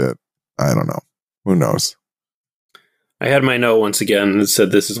protect it? I don't know. Who knows? I had my note once again that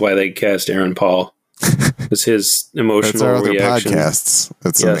said this is why they cast Aaron Paul. It's his emotional It's our other reaction. Podcasts.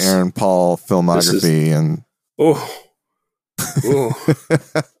 It's an Aaron Paul filmography.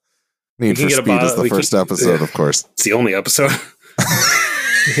 Need for Speed is the first episode, of course. It's the only episode.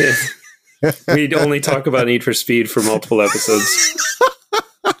 We only talk about Need for Speed for multiple episodes.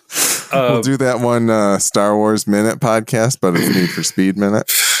 We'll do that one Star Wars Minute podcast, but it's Need for Speed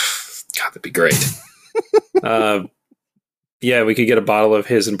Minute. God, that'd be great. We could get a bottle of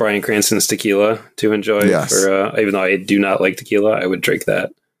his and Bryan Cranston's tequila to enjoy. Yes. Even though I do not like tequila, I would drink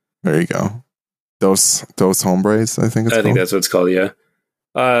that. There you go. Dos Hombres, I think I think that's what it's called, yeah.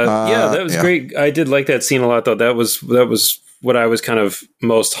 That was great. I did like that scene a lot, though. That was what I was kind of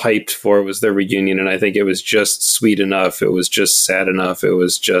most hyped for, was their reunion, and I think it was just sweet enough. It was just sad enough. It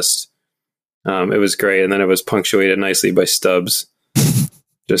was just, it was great, and then it was punctuated nicely by Stubbs.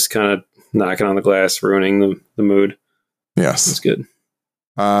 Just kind of knocking on the glass, ruining the mood. Yes. It's good.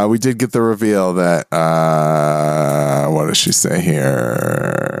 We did get the reveal that, what does she say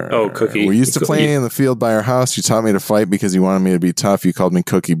here? Oh, Cookie. We used to play in the field by our house. You taught me to fight because you wanted me to be tough. You called me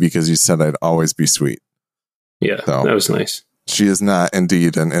Cookie because you said I'd always be sweet. Yeah, so, that was nice. She is not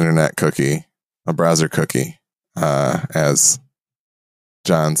indeed an internet cookie, a browser cookie, as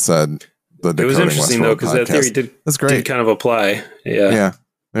John said. It was interesting, though, because that theory did kind of apply. Yeah,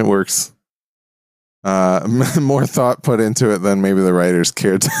 it works. More thought put into it than maybe the writers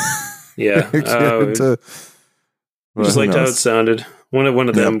cared. Just liked how it sounded. One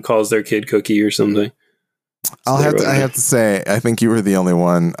of them calls their kid Cookie or something. I have to say, I think you were the only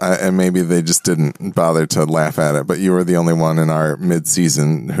one, and maybe they just didn't bother to laugh at it, but you were the only one in our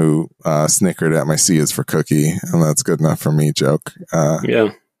mid-season who snickered at my C is for Cookie, and that's good enough for me joke.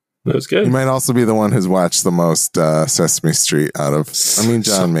 That was good. You might also be the one who's watched the most Sesame Street out of,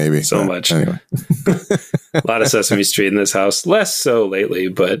 John, maybe. So much. Anyway. A lot of Sesame Street in this house. Less so lately,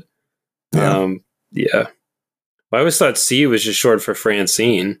 but yeah. Well, I always thought C was just short for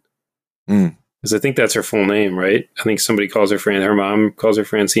Francine. Because I think that's her full name, right? I think somebody calls her her mom calls her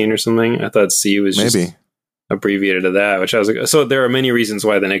Francine or something. I thought C was just abbreviated to that, which I was like, so there are many reasons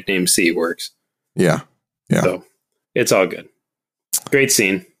why the nickname C works. Yeah. So it's all good. Great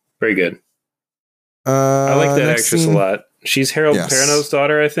scene. Very good. I like that actress a lot. She's Harold Perrineau's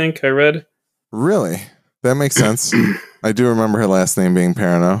daughter, I think I read. Really? That makes sense. I do remember her last name being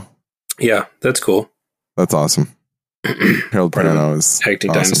Perrineau. Yeah, that's cool. That's awesome. Harold Perrineau is acting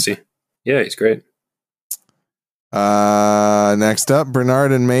awesome. dynasty. Yeah, he's great. Next up,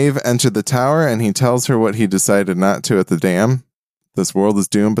 Bernard and Maeve enter the tower, and he tells her what he decided not to at the dam. This world is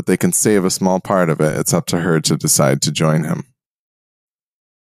doomed, but they can save a small part of it. It's up to her to decide to join him.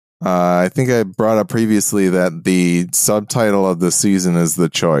 I think I brought up previously that the subtitle of the season is The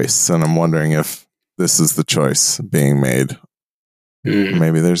Choice, and I'm wondering if this is the choice being made.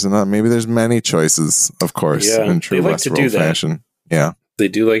 Maybe there's many choices, of course, in true Westworld fashion. Yeah. They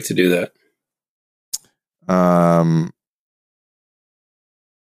do like to do that.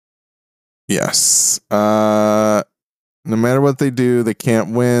 Yes. No matter what they do, they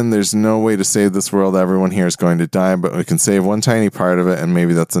can't win. There's no way to save this world. Everyone here is going to die, but we can save one tiny part of it, and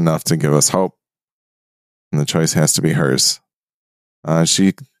maybe that's enough to give us hope. And the choice has to be hers.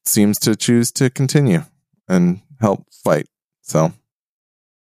 She seems to choose to continue and help fight. So,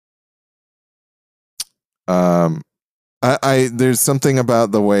 there's something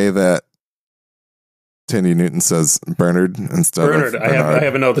about the way that Tandy Newton says Bernard instead of Bernard. I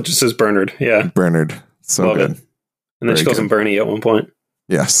have a note that just says Bernard. Yeah, Bernard. So Love good. It. And then she calls him Bernie at one point.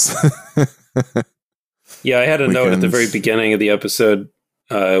 Yes. Yeah, I had a note at the very beginning of the episode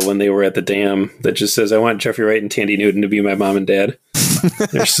when they were at the dam that just says, I want Jeffrey Wright and Tandy Newton to be my mom and dad.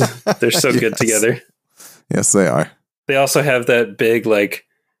 They're so good together. Yes, they are. They also have that big, like,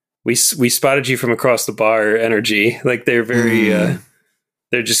 we spotted you from across the bar energy. Like they're very,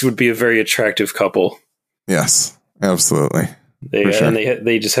 they just would be a very attractive couple. Yes, absolutely. Sure. And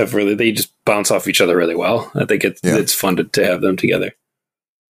they just have they just bounce off each other really well. I think it's fun to have them together.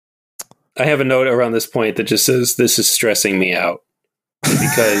 I have a note around this point that just says, this is stressing me out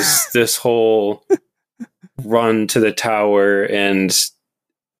because this whole run to the tower and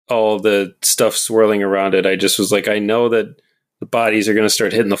all the stuff swirling around it. I just was like, I know that the bodies are going to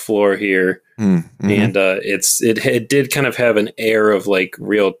start hitting the floor here. Mm-hmm. And it did kind of have an air of like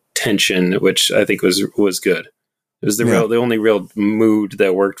real tension, which I think was good. It was the only real mood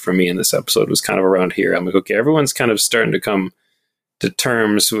that worked for me in this episode was kind of around here. I'm like, okay, everyone's kind of starting to come to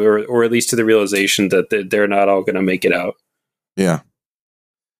terms or at least to the realization that they're not all going to make it out. Yeah.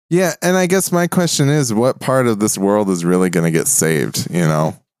 Yeah. And I guess my question is, what part of this world is really going to get saved? You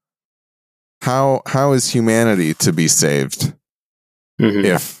know, how is humanity to be saved? Mm-hmm.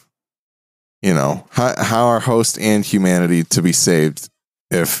 If, you know, how are host and humanity to be saved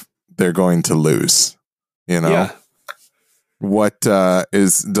if they're going to lose, you know? Yeah. What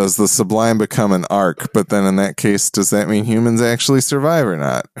does the Sublime become an arc? But then in that case, does that mean humans actually survive or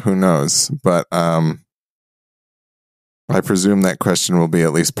not? Who knows? But I presume that question will be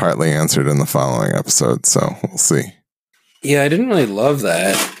at least partly answered in the following episode. So we'll see. Yeah, I didn't really love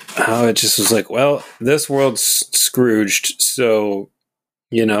that. How it just was like, well, this world's Scrooged, so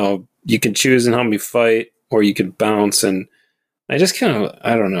you know you can choose and help me fight, or you can bounce. And I just kind of,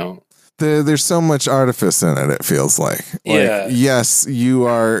 I don't know. There's so much artifice in it, it feels like. Yeah. Yes, you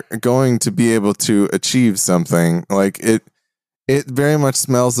are going to be able to achieve something. Like, it very much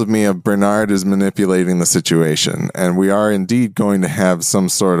smells of me of Bernard is manipulating the situation. And we are indeed going to have some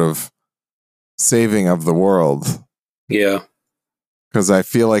sort of saving of the world. Yeah. Because I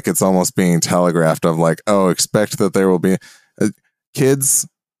feel like it's almost being telegraphed of like, oh, expect that there will be... kids,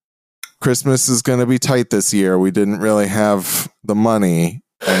 Christmas is going to be tight this year. We didn't really have the money.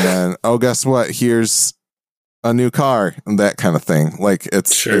 And then, oh, guess what? Here's a new car and that kind of thing. Like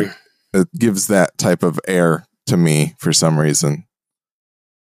it's sure. It gives that type of air to me for some reason.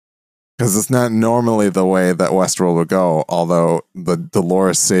 Because it's not normally the way that Westworld would go, although the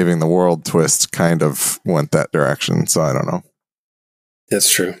Dolores saving the world twist kind of went that direction. So I don't know.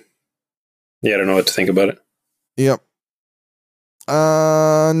 That's true. Yeah, I don't know what to think about it. Yep.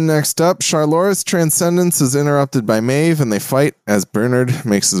 Next up, Charlora's transcendence is interrupted by Maeve, and they fight as Bernard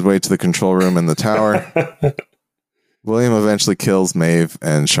makes his way to the control room in the tower. William eventually kills Maeve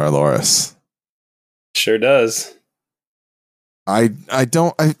and Charloris. Sure does. I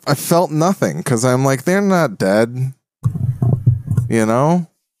felt nothing, because I'm like, they're not dead. You know?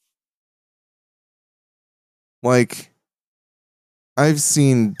 Like, I've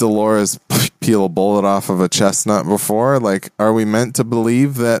seen Dolores peel a bullet off of a chestnut before. Like, are we meant to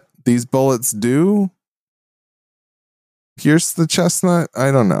believe that these bullets do pierce the chestnut?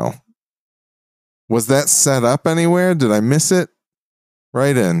 I don't know. Was that set up anywhere? Did I miss it?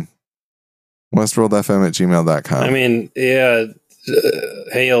 Right in. WestworldFM@gmail.com. I mean, yeah,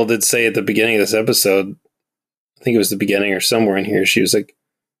 Hale did say at the beginning of this episode, I think it was the beginning or somewhere in here, she was like,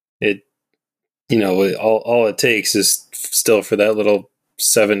 all it takes is still for that little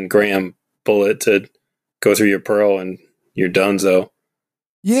 7-gram bullet to go through your pearl and you're donezo.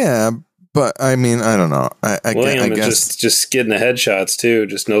 Yeah, but I mean, I don't know. William is just getting the headshots too,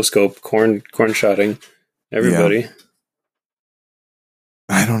 just no scope, corn shotting everybody. Yeah.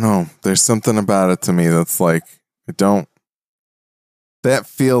 I don't know. There's something about it to me that's like, that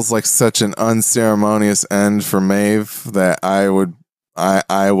feels like such an unceremonious end for Maeve that I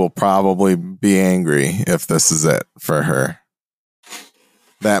will probably be angry if this is it for her.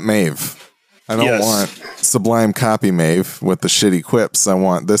 That Maeve. I don't want Sublime copy Maeve with the shitty quips. I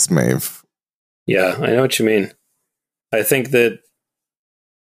want this Maeve. Yeah, I know what you mean. I think that's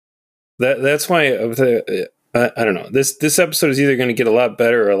why I don't know. This episode is either going to get a lot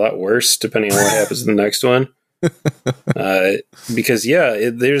better or a lot worse depending on what happens in the next one. Because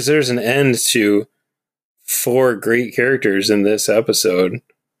there's an end to 4 great characters in this episode.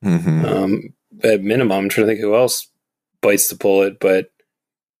 Mm-hmm. At minimum, I'm trying to think who else bites the bullet, but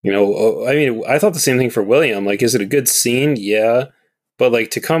I mean, I thought the same thing for William. Like, is it a good scene? Yeah. But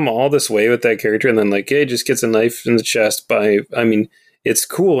like to come all this way with that character and then like, hey, just gets a knife in the chest I mean, it's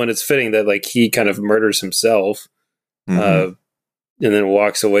cool and it's fitting that like he kind of murders himself, and then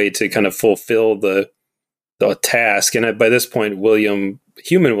walks away to kind of fulfill the task. And by this point,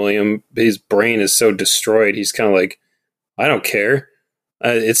 human William, his brain is so destroyed. He's kind of like, I don't care.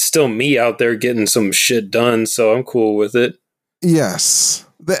 It's still me out there getting some shit done. So I'm cool with it. Yes.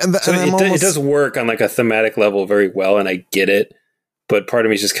 It does work on like a thematic level very well. And I get it. But part of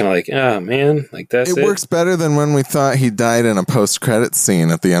me is just kind of like, man, like that's it. It works better than when we thought he died in a post-credit scene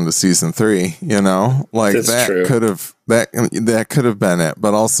at the end of season 3. You know, like that's that could have been it.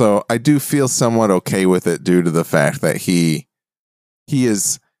 But also, I do feel somewhat okay with it due to the fact that he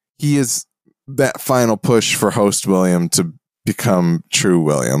is that final push for Host William to become true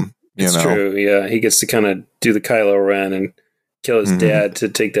William. It's true. Yeah, he gets to kind of do the Kylo Ren and kill his dad to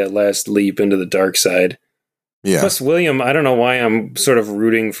take that last leap into the dark side. Yeah. Plus, William, I don't know why I'm sort of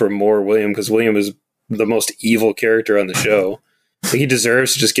rooting for more William, because William is the most evil character on the show. Like, he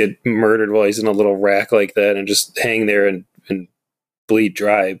deserves to just get murdered while he's in a little rack like that and just hang there and bleed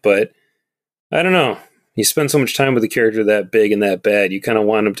dry. But I don't know. You spend so much time with a character that big and that bad, you kind of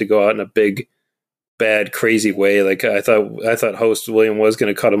want him to go out in a big, bad, crazy way. Like, I thought Host William was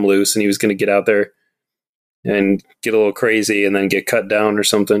going to cut him loose and he was going to get out there and get a little crazy and then get cut down or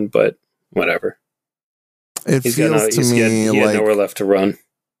something. But whatever. It feels to me like he had nowhere left to run.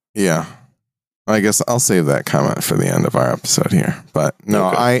 Yeah. I guess I'll save that comment for the end of our episode here. But no,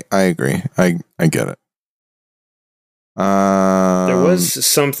 okay. I agree. I get it. There was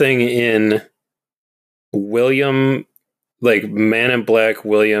something in William, like Man in Black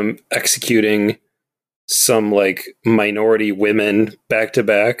William executing some like minority women back to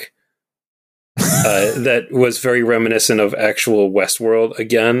back. That was very reminiscent of actual Westworld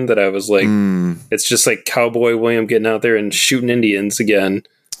again, that I was like, it's just like Cowboy William getting out there and shooting Indians again.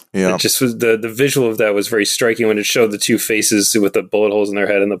 Yeah. It just was the visual of that was very striking when it showed the two faces with the bullet holes in their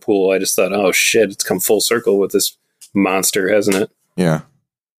head in the pool. I just thought, oh shit, it's come full circle with this monster, hasn't it? Yeah.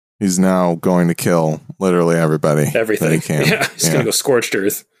 He's now going to kill literally everybody. Everything. He can. Yeah. He's going to go scorched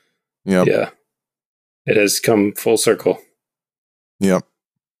earth. Yep. Yeah. It has come full circle. Yep.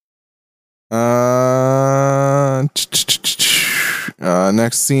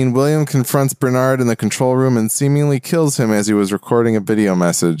 Next scene, William confronts Bernard in the control room and seemingly kills him as he was recording a video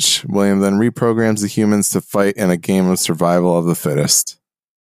message. William then reprograms the humans to fight in a game of survival of the fittest.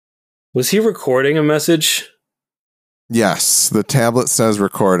 Was he recording a message? Yes, the tablet says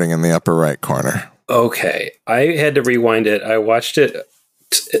recording in the upper right corner. Okay, I had to rewind it. I watched it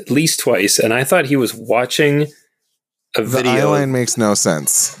at least twice, and I thought he was watching a video. The eye line makes no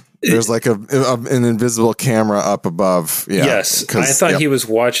sense. There's like an invisible camera up above. Yeah, yes, I thought he was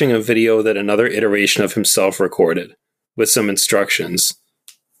watching a video that another iteration of himself recorded with some instructions.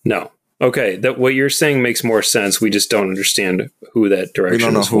 No. Okay, that what you're saying makes more sense. We just don't understand who that direction was for. We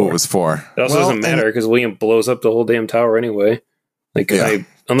don't know who it was for. It also doesn't matter because William blows up the whole damn tower anyway. Like,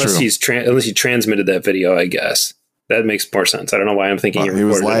 unless he transmitted that video, I guess. That makes more sense. I don't know why I'm thinking he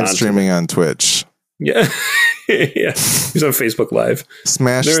was live streaming on Twitch. Yeah. Yeah, he's on Facebook Live.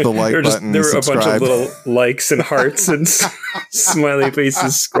 Smash the like button. There were a bunch of little likes and hearts and smiley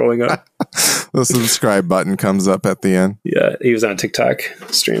faces scrolling up. The subscribe button comes up at the end. Yeah, he was on TikTok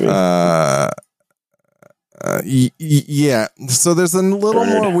streaming. Yeah, so there's a little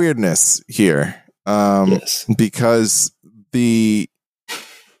more weirdness here. Yes. Because when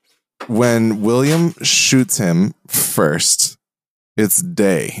William shoots him first, it's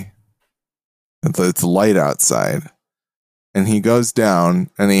day. It's light outside, and he goes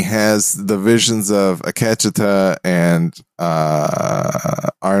down, and he has the visions of Akecheta and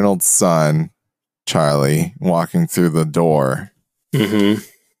Arnold's son, Charlie, walking through the door. Mm-hmm.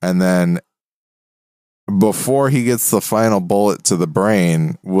 And then before he gets the final bullet to the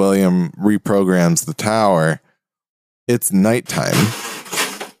brain, William reprograms the tower. It's nighttime.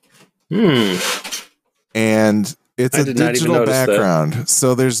 And it's a digital background,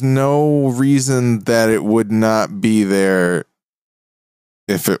 so there's no reason that it would not be there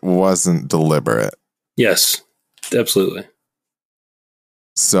if it wasn't deliberate. Yes, absolutely.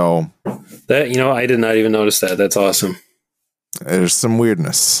 So that, I did not even notice that. That's awesome. There's some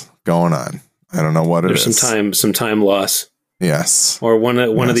weirdness going on. I don't know what it is. There's some time loss. Yes. Or one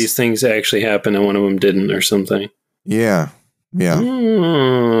of these things actually happened and one of them didn't, or something. Yeah. Yeah.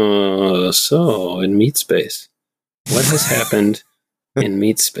 So in Meat Space. What has happened in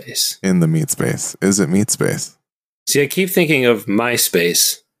Meat Space? In the Meat Space. Is it Meat Space? See, I keep thinking of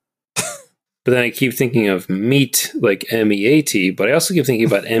MySpace, but then I keep thinking of meat, like MEAT, but I also keep thinking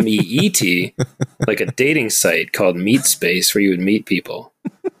about MEET, like a dating site called Meat Space where you would meet people.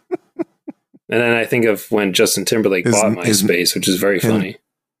 And then I think of when Justin Timberlake bought MySpace, which is very funny.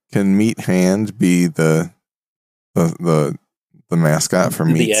 Can Meat Hand be the mascot for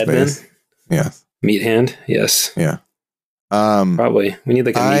Meat Space? Yeah. Meat Hand, yes. Yeah. Probably. We need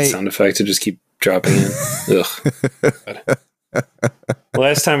like a meat sound effect to just keep dropping in. Ugh.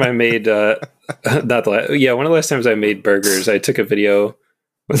 Last time I made one of the last times I made burgers, I took a video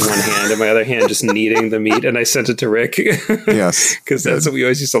with one hand and my other hand just kneading the meat, and I sent it to Rick. Yes. Because that's what we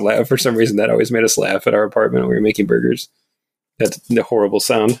always used to laugh. For some reason, that always made us laugh at our apartment when we were making burgers. That's the horrible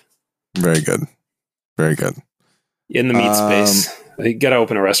sound. Very good. Very good. In the meat space. You got to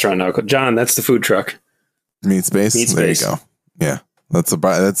open a restaurant now. John, that's the food truck. Meat space? Meat There space. you go. Yeah.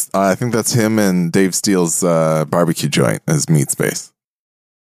 I think that's him and Dave Steele's barbecue joint as Meat Space.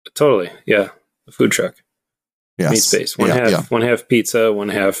 Totally. Yeah. The food truck. Yes. Meat space. One half pizza, one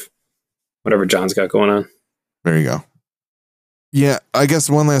half whatever John's got going on. There you go. Yeah, I guess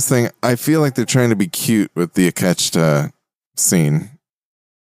one last thing. I feel like they're trying to be cute with the Akechta scene.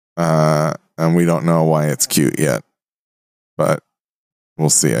 And we don't know why it's cute yet. But we'll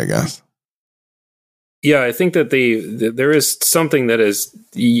see, I guess. Yeah, I think that there is something that is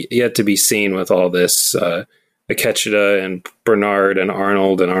yet to be seen with all this Akecheta and Bernard and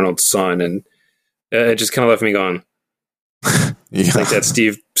Arnold's son, and it just kind of left me going. Yeah. Like that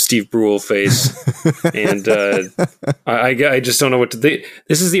Steve Brule face, and I just don't know what to think.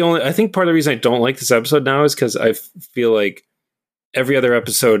 This is the only. I think part of the reason I don't like this episode now is because I feel like every other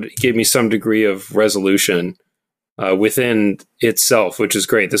episode gave me some degree of resolution within itself, which is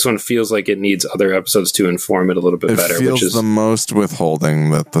great. This one feels like it needs other episodes to inform it a little bit better. It feels which is the most withholding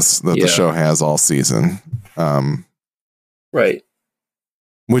that the show has all season. Right.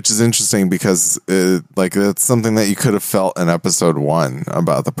 Which is interesting because that's something that you could have felt in episode 1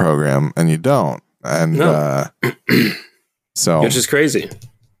 about the program, and you don't. And so, which is crazy.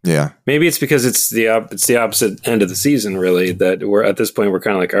 Yeah. Maybe it's because it's the opposite end of the season, really, that we're at this point, we're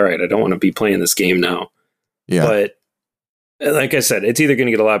kind of like, all right, I don't want to be playing this game now. Yeah. But like I said, it's either going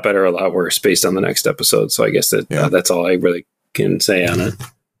to get a lot better or a lot worse based on the next episode. So I guess that's all I really can say on it.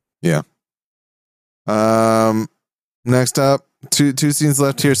 Yeah. Next up, two scenes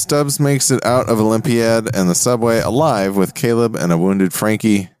left here. Stubbs makes it out of Olympiad and the subway alive with Caleb and a wounded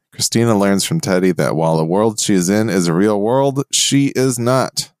Frankie. Christina learns from Teddy that while the world she is in is a real world, she is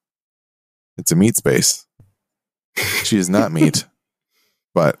not. It's a meat space. She is not meat,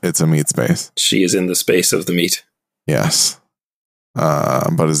 but it's a meat space. She is in the space of the meat. Yes.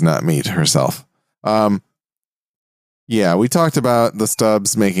 But is not meat herself. Yeah, we talked about the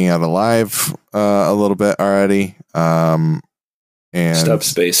Stubbs making out alive a little bit already. And Stubbs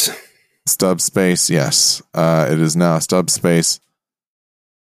space, yes. It is now Stubbs space.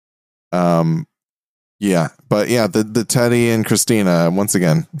 Yeah, but yeah, the Teddy and Christina, once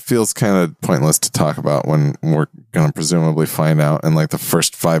again, feels kind of pointless to talk about when we're going to presumably find out in like the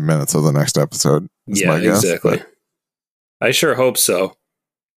first 5 minutes of the next episode. Yeah, exactly. I sure hope so.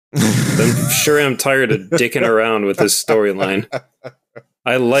 I'm sure I'm tired of dicking around with this storyline.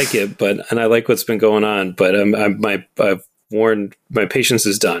 I like it, and I like what's been going on, but I've worn, my patience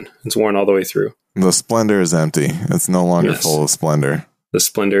is done. It's worn all the way through. The splendor is empty. It's no longer full of splendor. The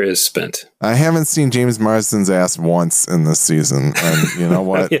splendor is spent. I haven't seen James Marsden's ass once in this season, and you know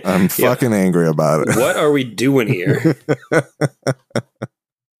what? I'm fucking angry about it. What are we doing here?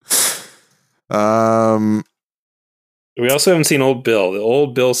 We also haven't seen Old Bill. The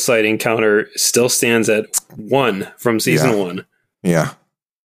Old Bill sighting counter still stands at 1 from season 1. Yeah.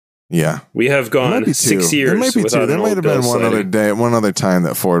 Yeah. We have gone 6 years. There might be 2. There might have been one other time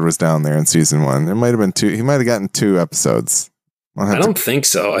that Ford was down there in season 1. There might have been 2. He might have gotten 2 episodes. I don't think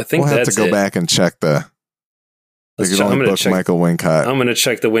so. I think we'll have to go back and check the. I'm going to check Michael Wincott. I'm going to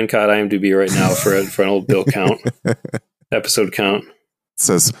check the Wincott IMDb right now for an Old Bill count, episode count. It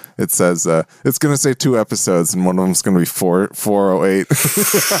says it's going to say 2 episodes, and one of them's going to be 408.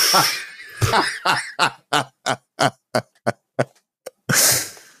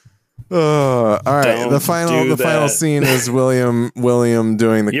 All right. The final scene is William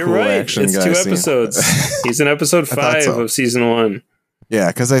doing the cool action it's guy 2 episodes. He's in episode 5 of season 1. Yeah,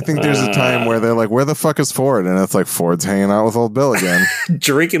 because I think there's a time where they're like, "Where the fuck is Ford?" And it's like Ford's hanging out with Old Bill again,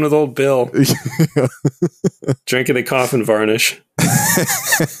 drinking with Old Bill, drinking the coffin varnish.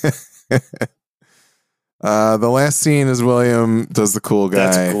 The last scene is William does the cool guy.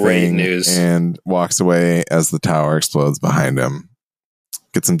 That's great news, and walks away as the tower explodes behind him.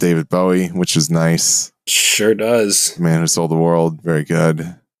 Get some David Bowie, which is nice. Sure does. Man Who Sold the World, very good.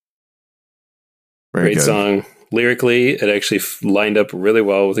 Very great good song. Lyrically, it actually lined up really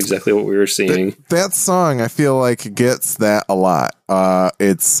well with exactly what we were seeing. That song, I feel like, gets that a lot.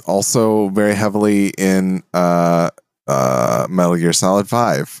 It's also very heavily in Metal Gear Solid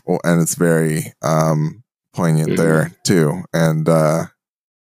 5, and it's very poignant there, too. And,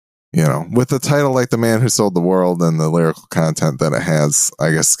 with the title like The Man Who Sold the World and the lyrical content that it has,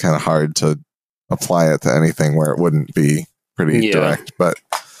 I guess it's kind of hard to apply it to anything where it wouldn't be pretty direct, but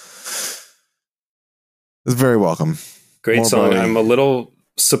it's very welcome. Great song. I'm a little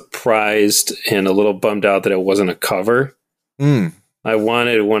surprised and a little bummed out that it wasn't a cover. I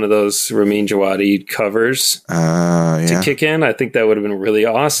wanted one of those Ramin Djawadi covers to kick in. I think that would have been really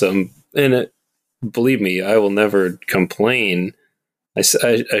awesome. And believe me, I will never complain. I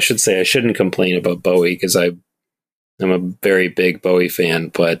should say I shouldn't complain about Bowie because I'm a very big Bowie fan.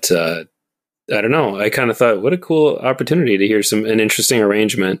 But I don't know. I kind of thought, what a cool opportunity to hear an interesting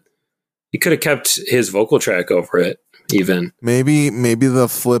arrangement. He could have kept his vocal track over it, even. Maybe they'll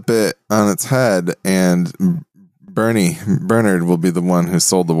flip it on its head and Bernard will be the one who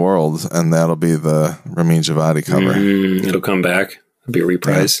sold the world, and that'll be the Ramin Djawadi cover. It'll come back. It'll be a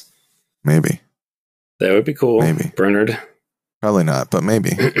reprise. Yeah, maybe. That would be cool. Maybe. Bernard. Probably not, but maybe.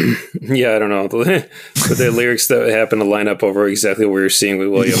 Yeah, I don't know. But the lyrics that happen to line up over exactly what we were seeing with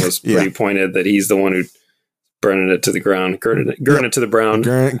William was pretty pointed, that he's the one who burning it to the ground, gurning it to the brown.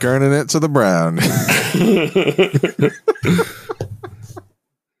 Gurning it to the brown.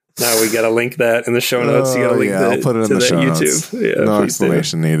 Now we got to link that in the show notes. You got to link that. I'll put it in the show YouTube. Notes. Yeah, no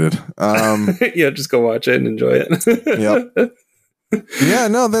explanation needed. Yeah, just go watch it and enjoy it. Yep. Yeah,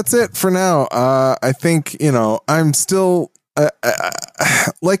 no, that's it for now. I think, I'm still,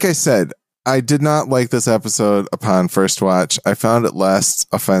 like I said, I did not like this episode upon first watch. I found it less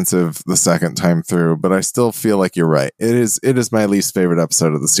offensive the second time through, but I still feel like you're right. It is my least favorite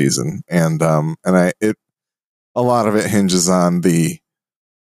episode of the season. And a lot of it hinges on this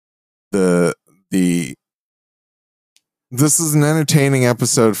is an entertaining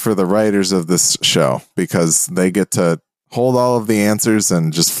episode for the writers of this show because they get to hold all of the answers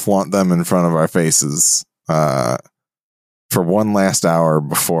and just flaunt them in front of our faces for one last hour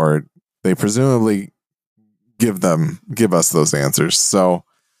before they presumably give us those answers. So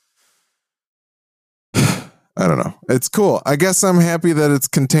I don't know. It's cool. I guess I'm happy that it's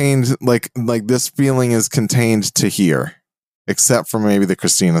contained, like this feeling is contained to here. Except for maybe the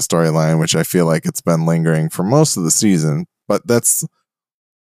Christina storyline, which I feel like it's been lingering for most of the season. But that's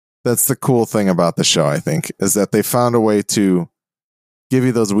the cool thing about the show, I think, is that they found a way to give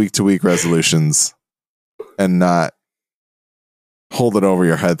you those week-to-week resolutions and not hold it over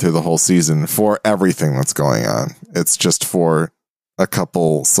your head through the whole season for everything that's going on. It's just for a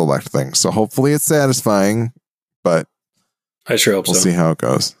couple select things. So hopefully it's satisfying, but I sure hope we'll see how it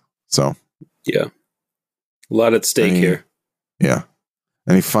goes. So yeah, a lot at stake here. Yeah.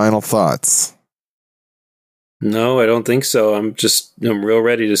 Any final thoughts? No, I don't think so. I'm real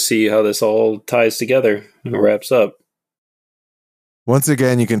ready to see how this all ties together and wraps up. Once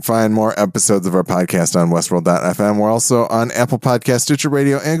again, you can find more episodes of our podcast on Westworld.fm. We're also on Apple Podcasts, Stitcher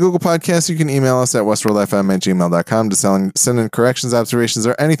Radio, and Google Podcasts. You can email us at westworldfm@gmail.com to send in corrections, observations,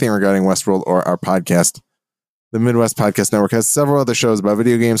 or anything regarding Westworld or our podcast. The Midwest Podcast Network has several other shows about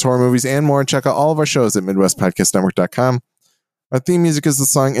video games, horror movies, and more. Check out all of our shows at MidwestPodcastNetwork.com. Our theme music is the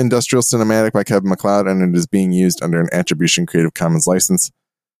song Industrial Cinematic by Kevin MacLeod, and it is being used under an Attribution Creative Commons license.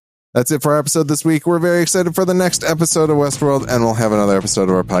 That's it for our episode this week. We're very excited for the next episode of Westworld, and we'll have another episode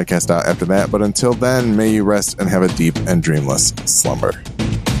of our podcast out after that. But until then, may you rest and have a deep and dreamless slumber.